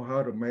about know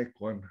how to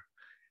make one.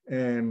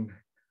 And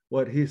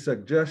what he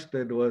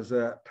suggested was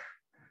that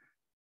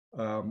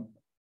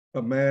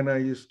a man I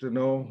used to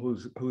know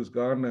who's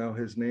gone now,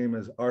 his name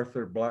is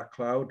Arthur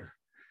Blackcloud.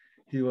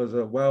 He was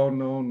a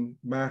well-known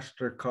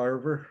master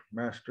carver,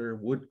 master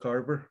wood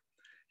carver.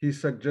 He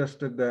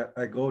suggested that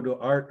I go to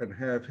Art and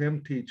have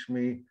him teach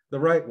me the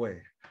right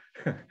way.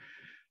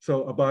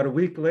 So about a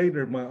week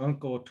later, my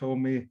uncle told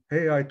me,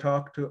 hey, I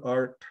talked to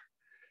Art.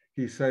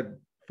 He said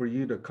for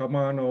you to come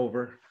on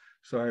over.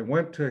 So I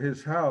went to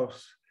his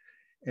house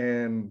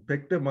and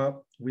picked him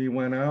up. We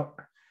went out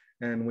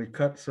and we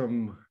cut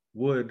some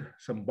wood,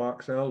 some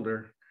box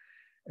elder,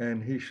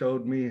 and he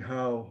showed me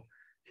how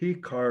he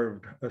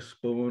carved a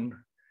spoon,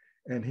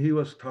 and he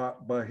was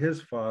taught by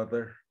his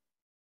father.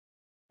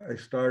 I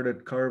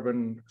started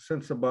carving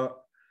since it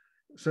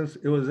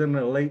was in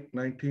the late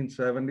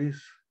 1970s.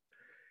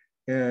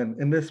 And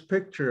in this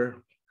picture,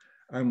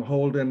 I'm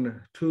holding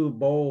two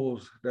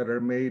bowls that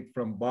are made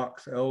from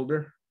box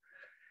elder.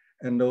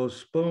 And those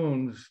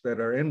spoons that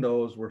are in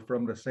those were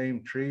from the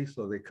same tree,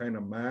 so they kind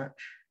of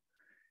match.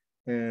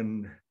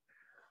 And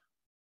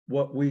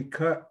what we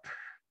cut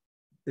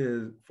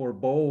is for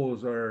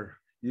bowls are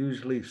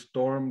usually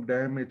storm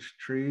damaged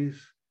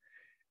trees.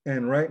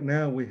 And right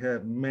now we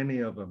have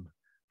many of them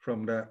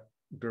from that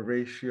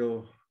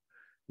derecho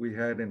we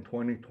had in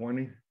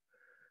 2020.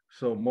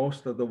 So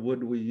most of the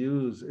wood we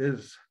use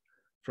is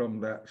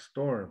from that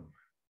storm.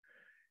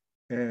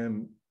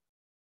 And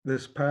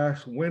this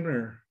past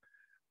winter,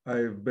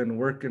 I've been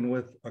working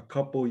with a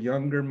couple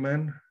younger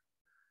men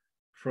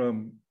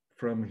from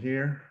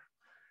here,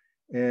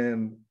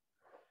 and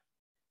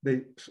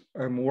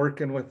I'm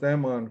working with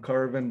them on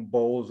carving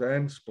bowls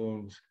and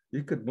spoons.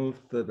 You could move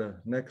to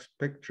the next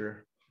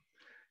picture.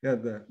 Yeah,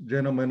 the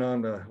gentleman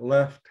on the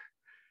left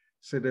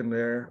sitting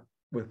there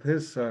with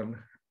his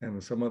son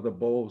and some of the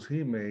bowls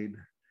he made.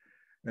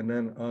 And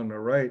then on the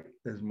right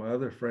is my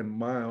other friend,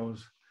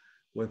 Miles,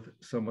 with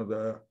some of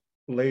the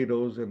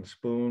ladles and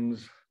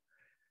spoons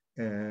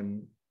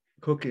and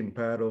cooking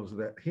paddles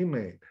that he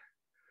made.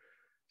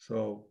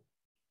 So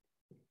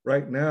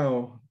right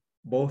now,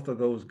 both of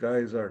those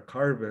guys are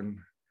carving,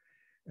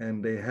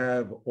 and they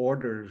have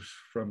orders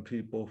from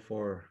people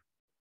for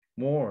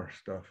more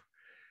stuff.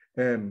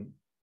 And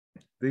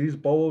these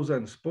bowls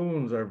and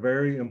spoons are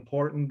very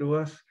important to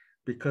us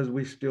because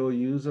we still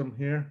use them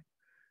here.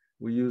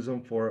 We use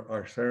them for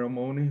our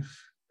ceremonies.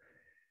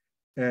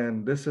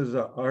 And this is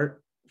an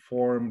art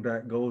form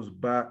that goes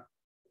back,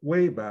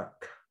 way back.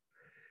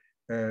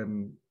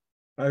 And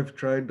I've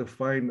tried to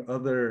find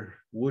other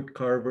wood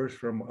carvers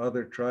from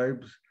other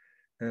tribes,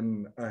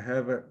 and I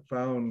haven't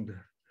found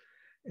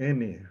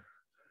any.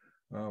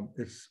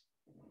 It's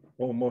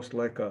almost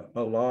like a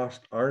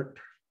lost art,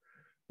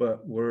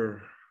 but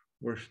we're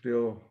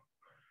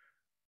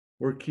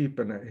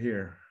keeping it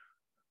here.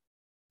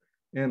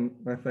 And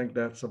I think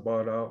that's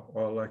about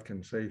all I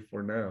can say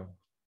for now.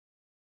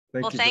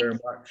 Thank you very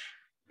much.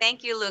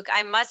 Thank you, Luke.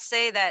 I must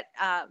say that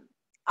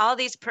all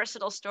these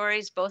personal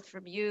stories, both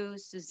from you,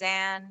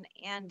 Suzanne,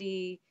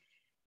 Andy,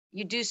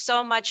 you do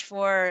so much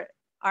for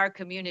our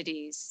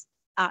communities,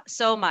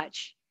 so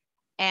much.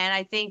 And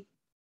I think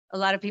a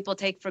lot of people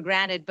take for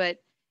granted, but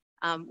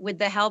with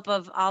the help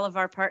of all of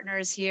our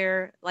partners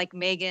here, like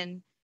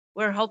Megan,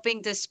 we're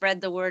hoping to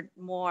spread the word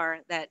more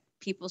that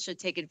people should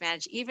take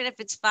advantage, even if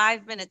it's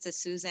 5 minutes, as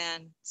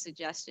Suzanne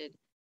suggested,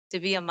 to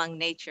be among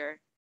nature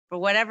for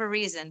whatever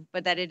reason,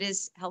 but that it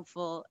is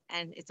helpful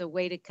and it's a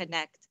way to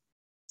connect.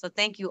 So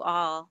thank you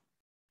all.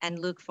 And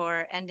Luke,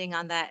 for ending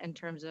on that in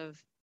terms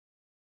of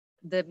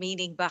the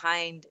meaning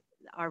behind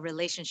our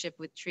relationship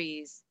with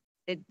trees.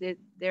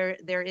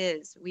 There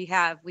is,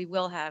 we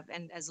will have,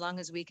 and as long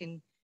as we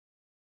can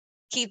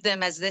keep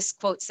them, as this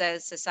quote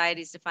says,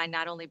 society is defined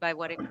not only by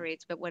what it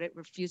creates, but what it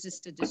refuses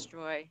to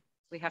destroy.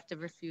 We have to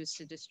refuse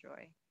to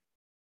destroy.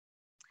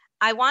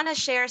 I want to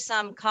share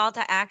some call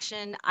to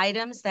action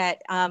items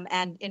that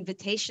and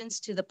invitations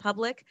to the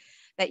public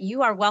that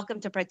you are welcome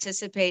to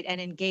participate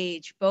and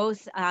engage,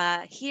 both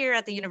here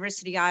at the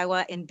University of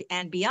Iowa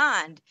and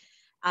beyond,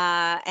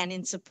 and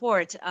in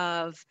support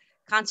of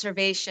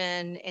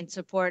conservation, in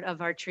support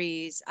of our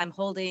trees. I'm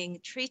holding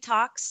tree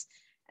talks,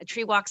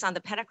 tree walks on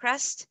the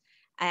Pentacrest,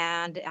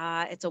 and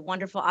it's a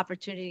wonderful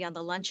opportunity on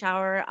the lunch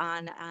hour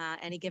on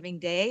any given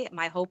day.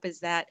 My hope is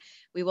that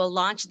we will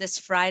launch this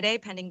Friday,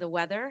 pending the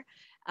weather,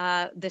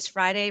 this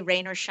Friday,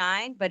 rain or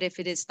shine, but if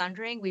it is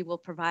thundering, we will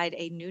provide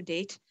a new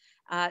date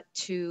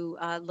to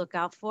look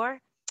out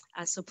for.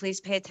 So please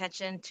pay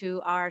attention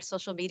to our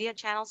social media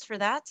channels for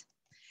that.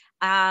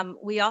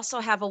 We also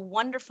have a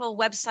wonderful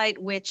website,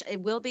 which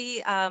it will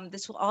be,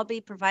 this will all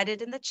be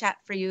provided in the chat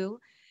for you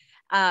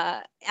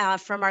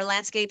from our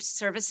landscape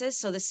services.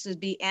 So this would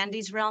be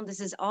Andy's realm. This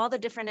is all the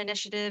different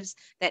initiatives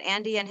that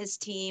Andy and his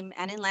team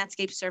and in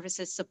landscape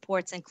services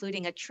supports,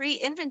 including a tree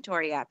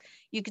inventory app.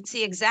 You can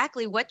see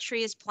exactly what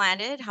tree is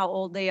planted, how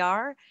old they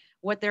are,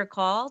 what they're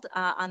called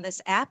on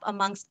this app,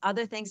 amongst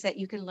other things that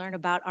you can learn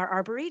about our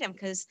arboretum,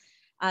 because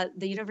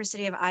the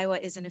University of Iowa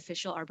is an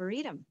official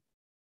arboretum.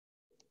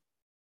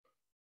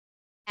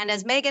 And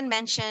as Megan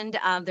mentioned,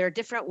 there are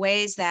different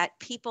ways that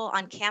people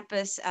on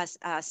campus,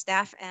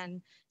 staff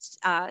and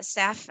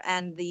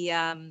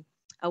the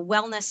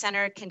Wellness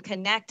Center can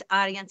connect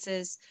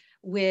audiences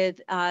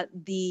with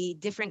the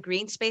different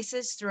green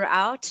spaces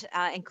throughout,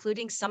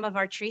 including some of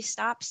our tree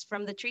stops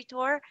from the tree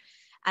tour.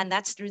 And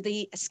that's through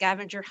the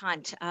scavenger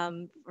hunt.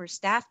 For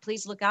staff,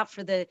 please look out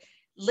for the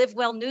Live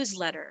Well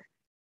newsletter,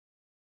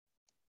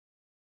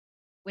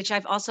 which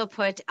I've also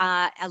put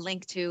a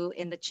link to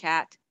in the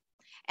chat.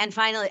 And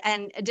finally,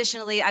 and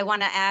additionally, I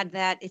want to add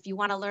that if you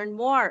want to learn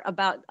more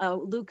about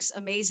Luke's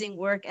amazing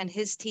work and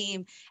his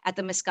team at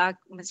the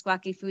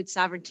Meskwaki Food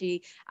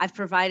Sovereignty, I've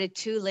provided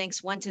 2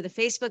 links, one to the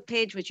Facebook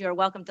page, which you are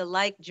welcome to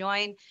like,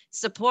 join,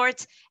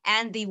 support,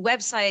 and the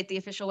website, the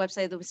official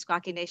website of the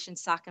Meskwaki Nation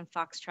Sauk and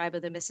Fox Tribe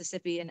of the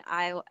Mississippi in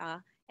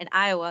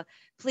Iowa.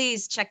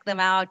 Please check them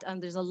out.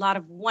 There's a lot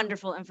of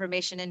wonderful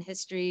information and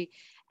history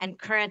and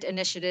current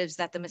initiatives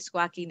that the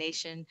Meskwaki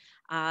Nation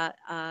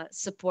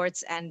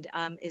supports and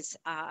is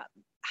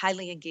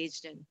highly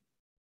engaged in.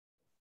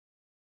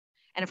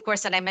 And of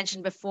course, that I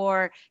mentioned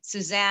before,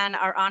 Suzanne,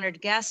 our honored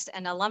guest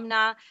and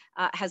alumna,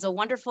 has a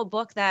wonderful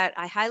book that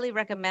I highly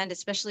recommend,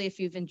 especially if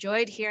you've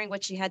enjoyed hearing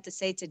what she had to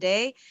say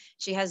today.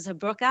 She has a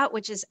book out,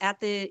 which is at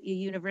the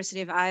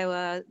University of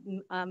Iowa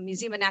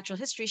Museum of Natural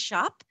History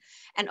shop,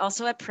 and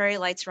also at Prairie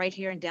Lights right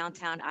here in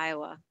downtown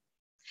Iowa.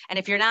 And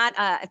if you're not,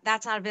 if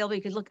that's not available,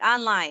 you can look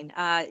online.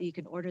 You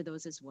can order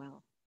those as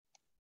well.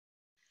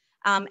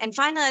 And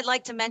finally, I'd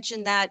like to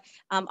mention that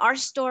our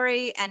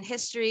story and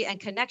history and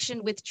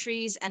connection with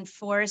trees and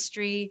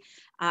forestry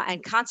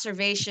and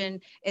conservation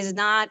is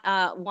not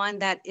one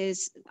that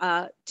is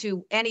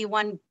to any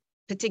one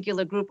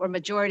particular group or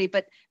majority,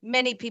 but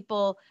many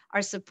people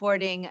are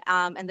supporting.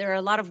 And there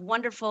are a lot of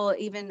wonderful,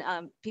 even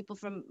people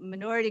from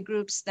minority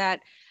groups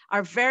that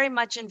are very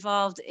much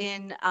involved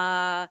in,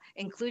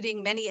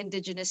 including many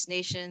indigenous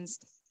nations,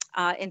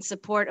 in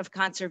support of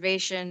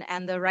conservation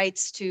and the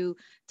rights to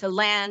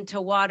land,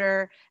 to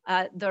water,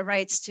 the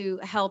rights to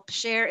help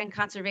share in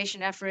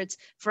conservation efforts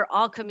for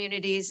all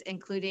communities,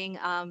 including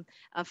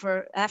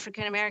for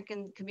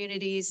African-American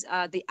communities.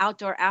 The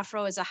Outdoor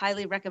Afro is a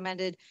highly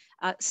recommended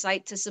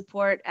site to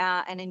support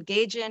and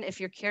engage in. If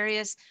you're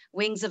curious,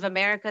 Wings of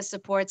America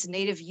supports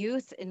Native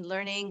youth in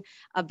learning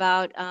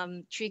about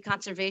tree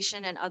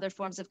conservation and other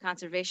forms of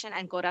conservation.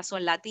 And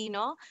Corazon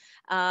Latino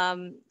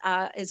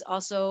is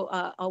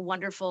also a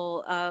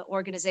wonderful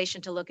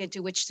organization to look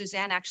into, which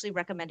Suzanne actually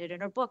recommended in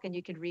her book, and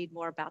you can read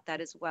more about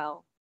that as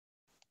well.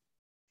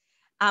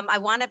 I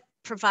want to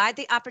provide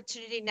the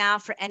opportunity now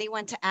for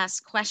anyone to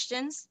ask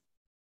questions.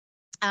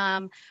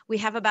 We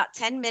have about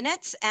 10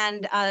 minutes,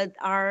 and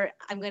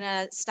I'm going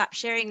to stop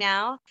sharing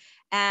now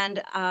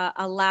and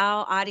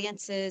allow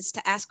audiences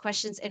to ask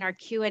questions in our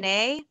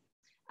Q&A.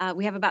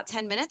 We have about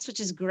 10 minutes, which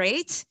is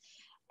great.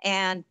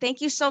 And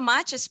thank you so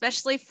much,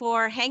 especially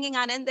for hanging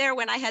on in there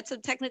when I had some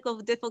technical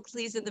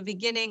difficulties in the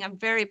beginning. I'm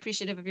very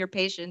appreciative of your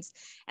patience,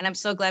 and I'm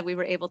so glad we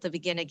were able to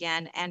begin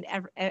again, and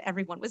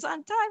everyone was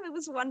on time. It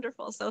was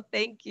wonderful, so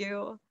thank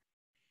you.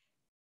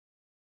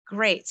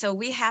 Great, so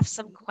we have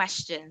some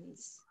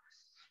questions.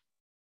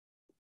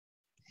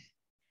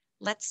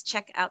 Let's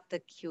check out the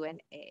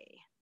Q&A.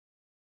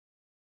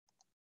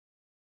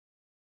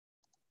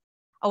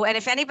 Oh, and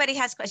if anybody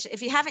has questions,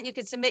 if you haven't, you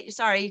can submit,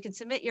 you can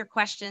submit your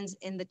questions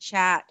in the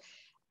chat.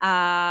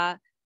 And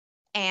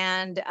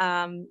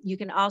you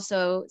can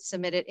also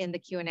submit it in the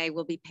Q&A.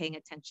 We'll be paying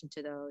attention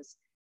to those.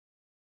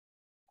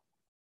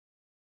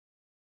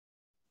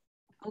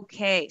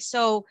 Okay,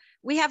 so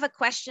we have a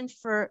question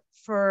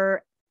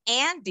for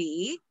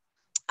Andy.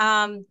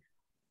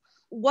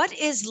 What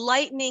is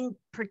lightning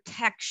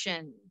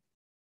protection?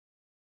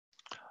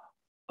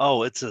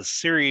 Oh, it's a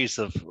series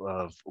of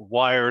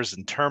wires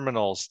and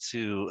terminals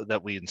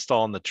that we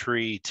install in the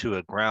tree to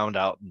a ground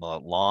out in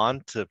the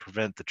lawn to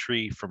prevent the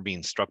tree from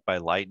being struck by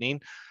lightning.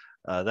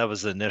 That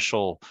was the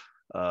initial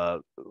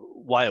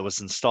why it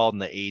was installed in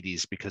the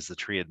 80s, because the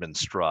tree had been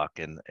struck,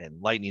 and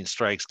lightning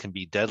strikes can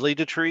be deadly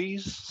to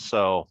trees.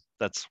 So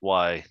that's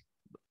what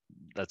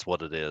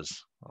it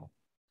is.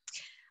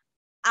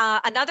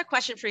 Another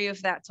question for you,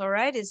 if that's all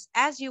right, is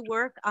as you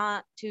work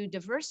to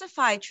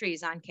diversify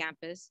trees on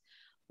campus,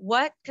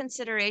 what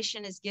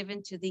consideration is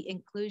given to the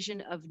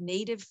inclusion of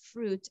native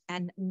fruit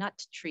and nut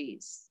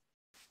trees?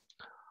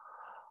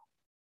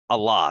 A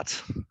lot.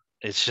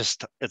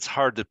 It's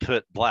hard to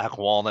put black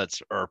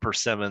walnuts or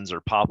persimmons or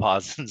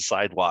pawpaws in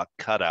sidewalk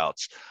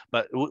cutouts,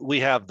 but we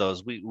have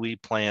those. We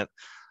plant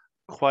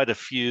quite a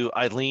few.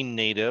 I lean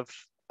native,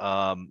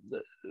 but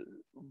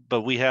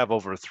we have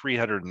over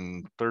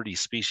 330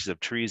 species of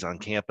trees on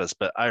campus.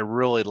 But I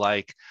really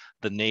like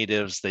the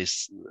natives.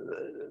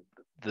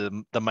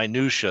 The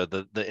minutia,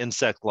 the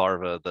insect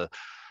larvae,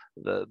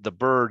 the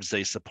birds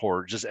they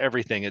support, just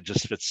everything. It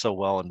just fits so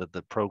well into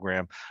the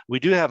program. We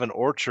do have an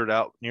orchard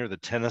out near the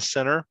tennis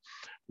center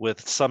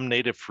with some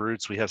native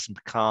fruits. We have some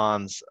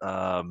pecans,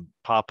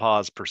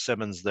 pawpaws,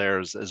 persimmons there,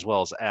 as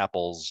well as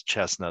apples,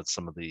 chestnuts,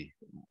 some of the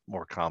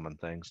more common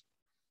things.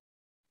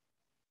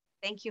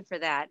 Thank you for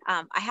that.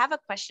 I have a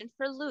question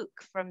for Luke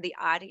from the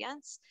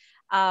audience.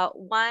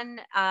 One,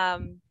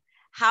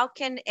 how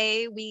can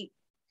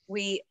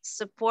we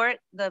support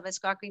the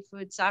Meskwaki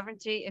food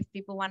sovereignty if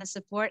people want to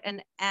support,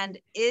 and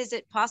is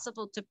it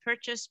possible to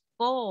purchase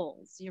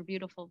bowls, your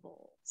beautiful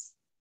bowls?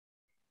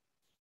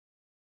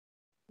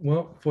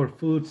 Well, for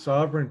food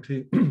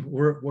sovereignty,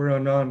 we're a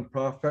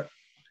nonprofit.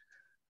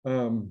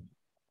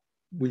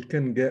 We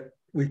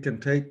can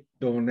take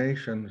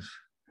donations,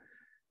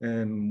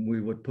 and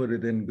we would put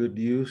it in good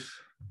use.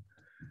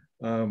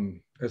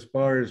 As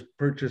far as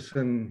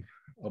purchasing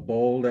a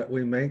bowl that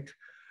we make,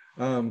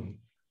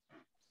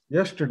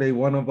 yesterday,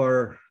 one of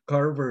our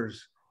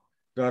carvers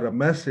got a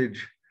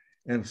message,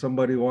 and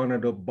somebody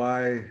wanted to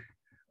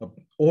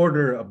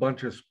order a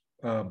bunch of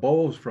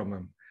bowls from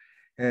him.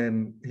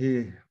 And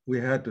we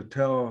had to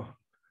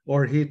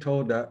he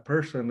told that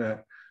person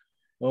that,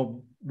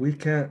 well, we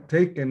can't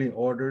take any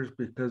orders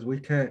because we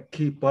can't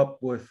keep up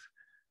with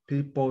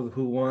people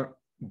who want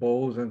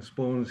bowls and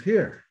spoons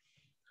here.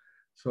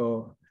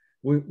 So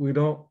we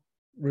don't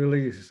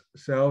really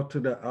sell to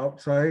the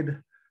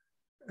outside.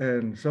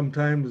 And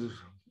sometimes,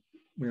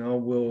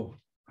 we'll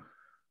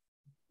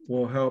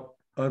help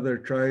other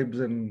tribes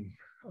in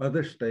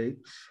other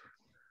states,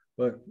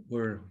 but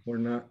we're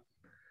not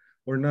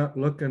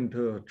looking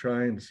to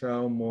try and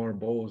sell more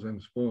bowls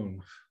and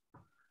spoons.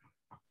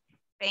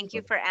 Thank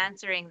you for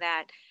answering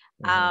that.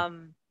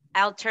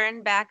 I'll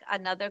turn back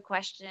another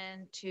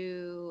question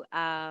to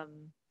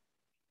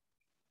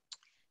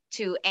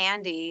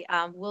Andy.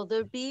 Will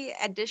there be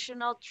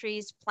additional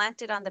trees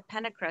planted on the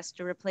Pentacrest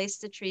to replace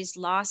the trees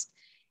lost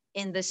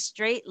in the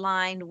straight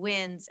line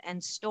winds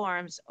and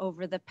storms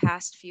over the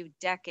past few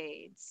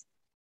decades?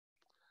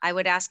 I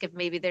would ask if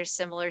maybe there's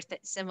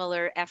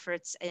similar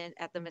efforts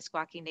at the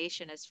Meskwaki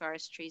Nation as far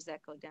as trees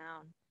that go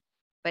down.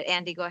 But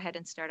Andy, go ahead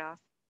and start off.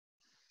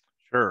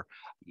 Sure.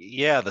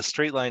 Yeah, the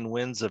straight line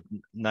winds of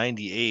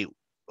 98,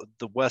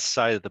 the west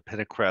side of the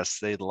Pentacrest,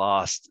 they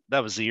lost.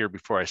 That was the year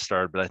before I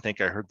started, but I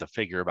think I heard the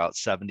figure about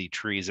 70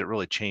 trees. It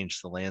really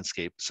changed the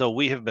landscape. So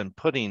we have been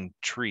putting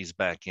trees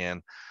back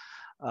in.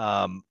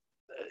 We're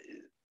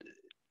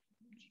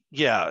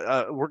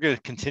going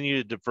to continue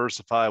to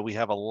diversify. We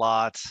have a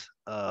lot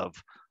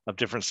of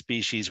different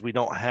species. We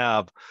don't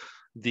have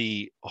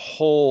the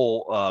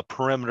whole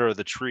perimeter of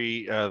the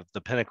tree of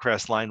the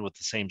Pentacrest lined with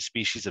the same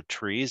species of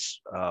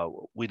trees.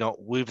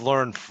 We've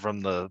learned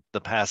from the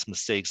past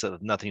mistakes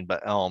of nothing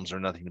but elms or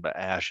nothing but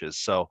ashes.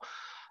 So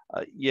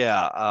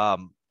I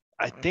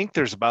think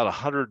there's about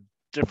 100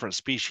 different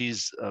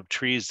species of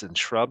trees and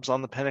shrubs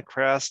on the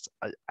Pentacrest.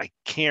 I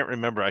can't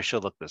remember, I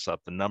should look this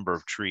up, the number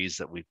of trees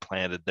that we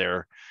planted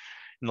there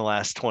in the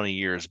last 20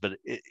 years, but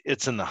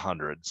it's in the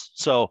hundreds.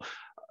 So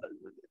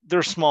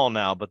they're small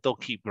now, but they'll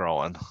keep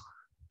growing.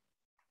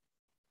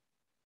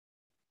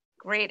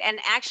 Great. And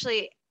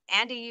actually,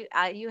 Andy,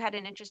 you had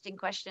an interesting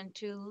question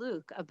to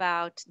Luke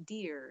about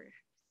deer.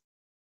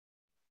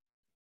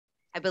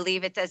 I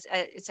believe it says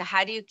it's a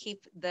how do you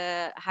keep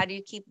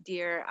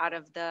deer out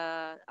of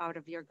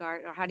your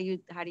garden, or how do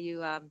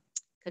you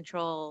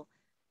control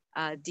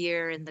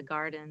deer in the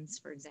gardens,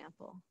 for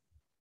example?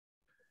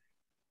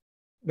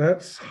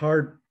 That's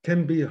hard,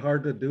 can be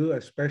hard to do,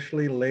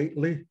 especially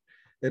lately.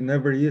 It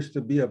never used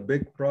to be a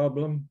big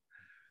problem,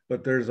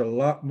 but there's a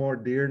lot more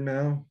deer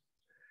now.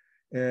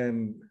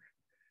 And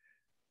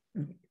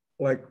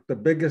like the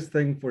biggest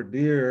thing for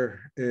deer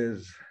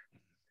is,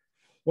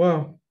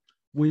 well,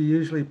 we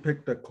usually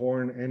pick the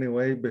corn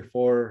anyway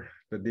before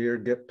the deer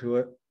get to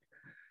it,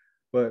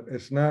 but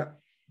it's not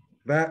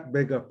that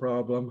big a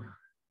problem.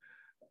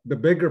 The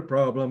bigger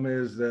problem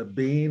is the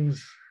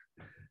beans,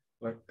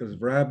 like, because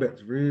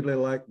rabbits really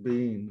like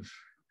beans.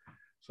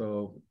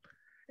 So,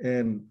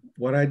 and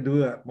what I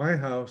do at my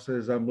house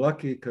is I'm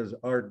lucky because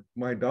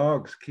my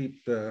dogs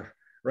keep the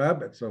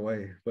rabbits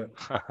away, but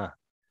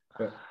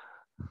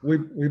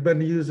we've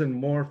been using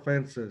more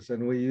fences,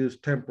 and we use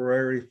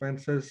temporary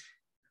fences.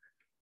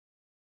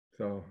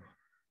 So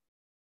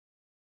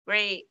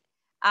great.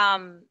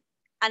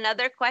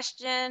 Another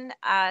question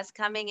is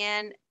coming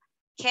in.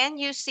 Can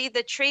you see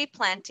the tree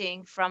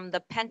planting from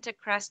the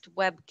Pentacrest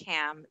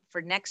webcam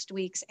for next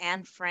week's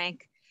Anne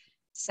Frank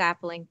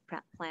sapling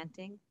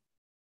planting?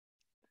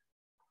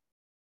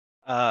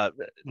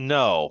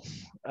 No.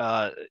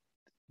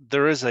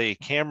 There is a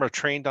camera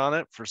trained on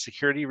it for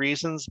security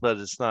reasons, but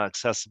it's not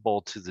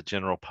accessible to the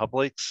general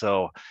public.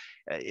 So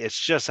it's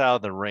just out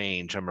of the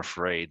range, I'm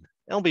afraid.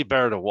 It'll be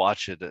better to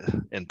watch it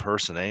in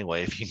person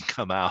anyway, if you can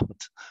come out.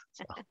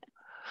 So,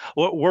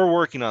 we're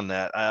working on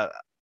that.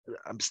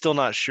 I'm still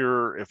not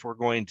sure if we're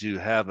going to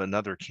have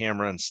another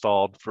camera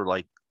installed for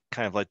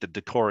kind of like the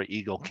Decorah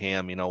Eagle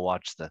Cam,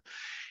 watch the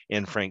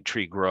Anne Frank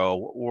tree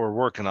grow. We're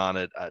working on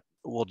it.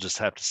 We'll just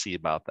have to see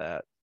about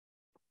that.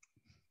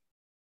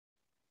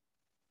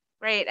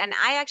 Great. And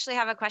I actually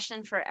have a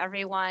question for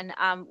everyone.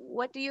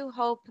 What do you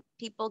hope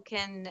people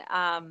can,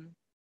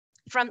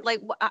 from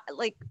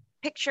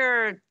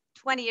picture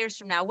 20 years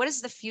from now, what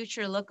does the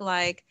future look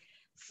like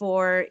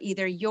for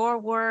either your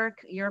work,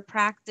 your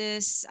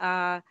practice?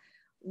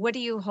 What do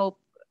you hope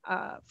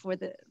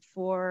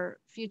for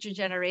future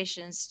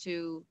generations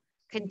to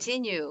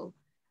continue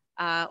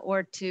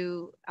or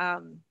to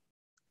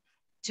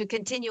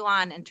continue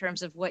on in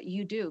terms of what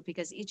you do,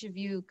 because each of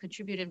you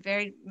contribute in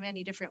very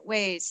many different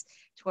ways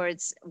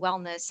towards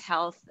wellness,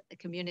 health,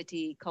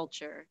 community,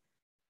 culture,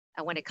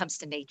 when it comes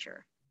to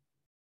nature.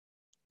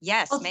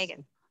 Yes,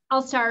 Megan.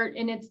 I'll start,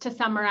 and it's to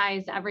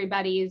summarize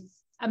everybody's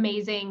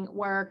amazing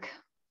work.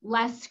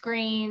 Less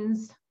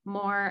screens,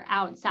 more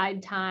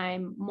outside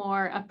time,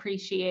 more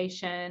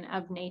appreciation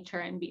of nature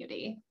and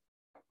beauty.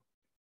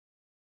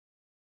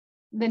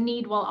 The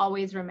need will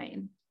always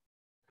remain.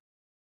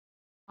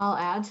 I'll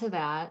add to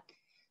that.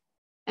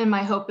 And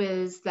my hope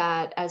is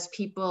that as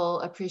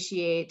people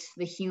appreciate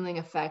the healing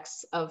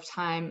effects of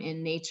time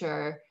in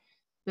nature,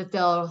 that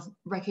they'll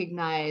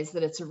recognize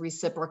that it's a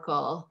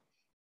reciprocal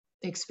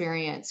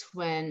experience.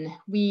 When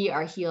we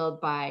are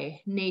healed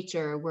by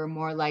nature, we're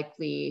more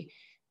likely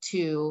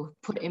to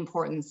put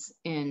importance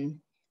in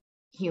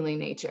healing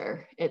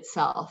nature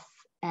itself.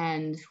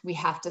 And we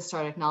have to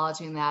start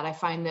acknowledging that. I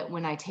find that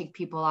when I take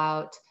people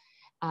out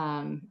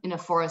in a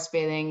forest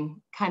bathing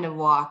kind of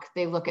walk,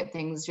 they look at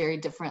things very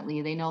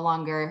differently. They no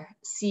longer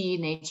see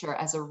nature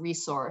as a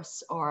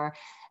resource or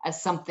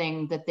as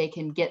something that they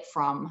can get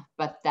from,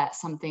 but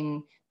that's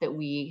something that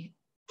we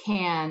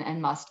can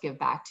and must give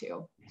back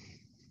to.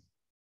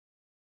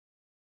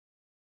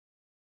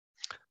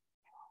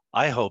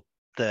 I hope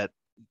that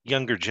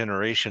younger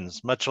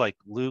generations, much like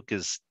Luke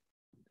is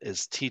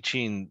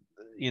teaching,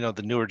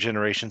 the newer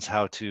generations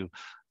how to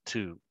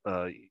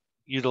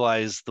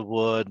utilize the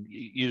wood,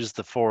 use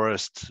the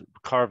forest,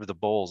 carve the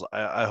bowls.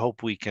 I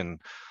hope we can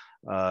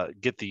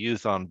get the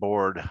youth on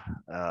board,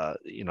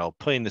 you know,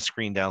 putting the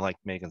screen down, like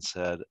Megan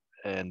said,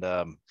 and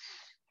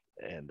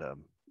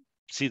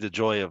see the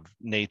joy of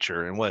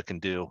nature and what it can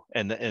do,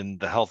 and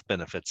the health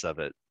benefits of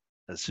it,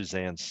 as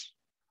Suzanne's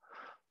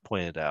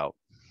pointed out.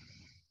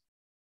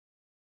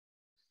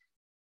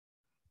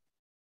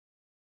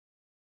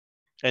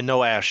 And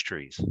no ash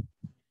trees.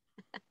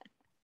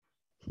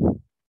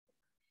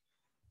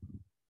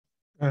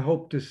 I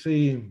hope to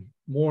see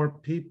more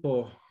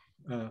people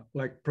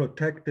like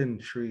protecting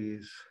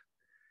trees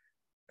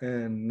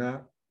and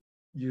not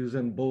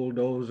using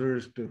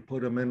bulldozers to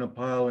put them in a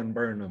pile and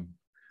burn them.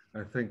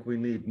 I think we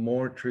need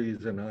more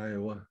trees in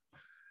Iowa,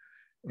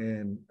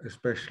 and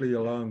especially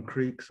along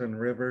creeks and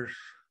rivers.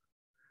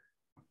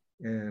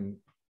 And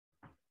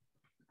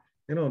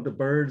you know, the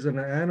birds and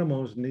the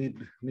animals need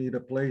a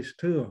place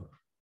too.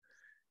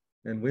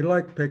 And we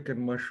like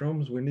picking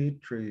mushrooms. We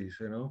need trees,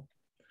 you know.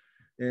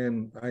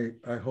 And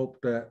I hope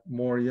that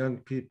more young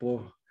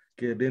people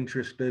get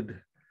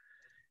interested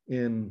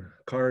in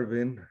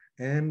carving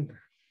and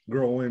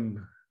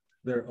growing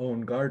their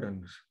own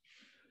gardens.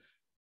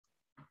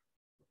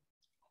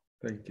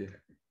 Thank you.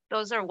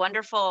 Those are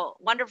wonderful,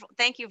 wonderful.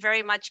 Thank you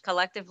very much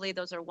collectively.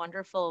 Those are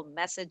wonderful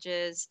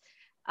messages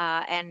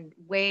and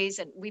ways,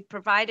 and we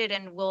provided,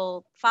 and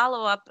we'll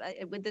follow up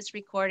with this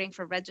recording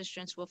for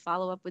registrants. We'll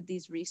follow up with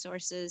these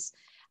resources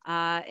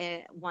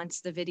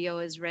once the video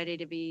is ready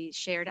to be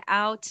shared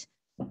out.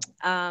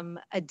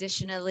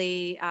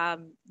 Additionally,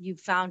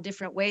 you've found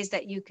different ways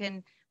that you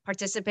can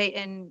participate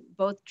in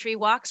both tree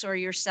walks or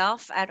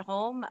yourself at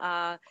home.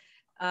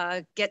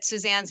 Get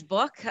Suzanne's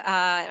book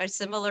or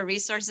similar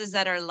resources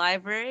at our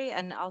library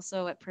and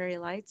also at Prairie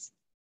Lights.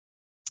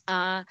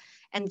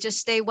 And just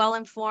stay well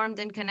informed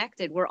and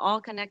connected. We're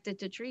all connected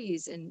to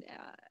trees,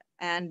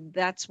 and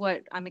that's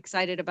what I'm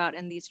excited about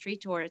in these tree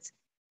tours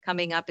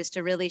coming up, is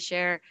to really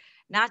share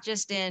not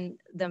just in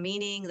the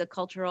meaning, the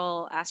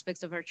cultural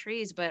aspects of our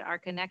trees, but our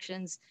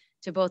connections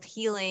to both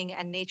healing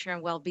and nature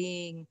and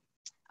well-being,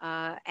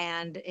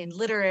 and in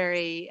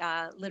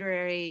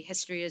literary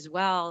history as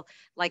well.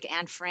 Like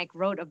Anne Frank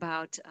wrote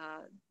about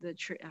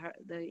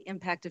the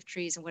impact of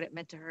trees and what it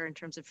meant to her in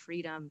terms of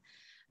freedom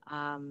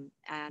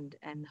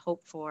and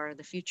hope for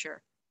the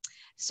future.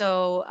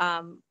 So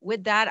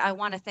with that, I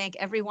want to thank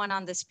everyone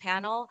on this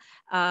panel.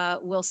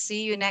 We'll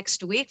see you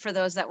next week. For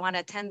those that want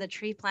to attend the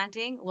tree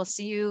planting, we'll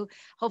see you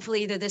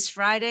hopefully either this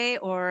Friday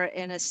or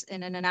in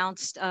an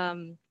announced,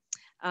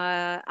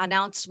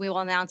 we will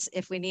announce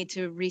if we need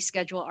to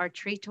reschedule our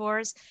tree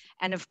tours.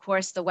 And of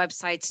course, the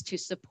websites to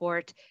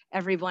support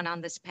everyone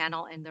on this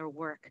panel in their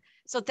work.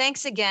 So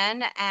thanks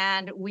again,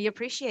 and we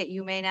appreciate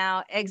you. May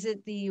now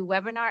exit the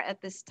webinar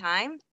at this time.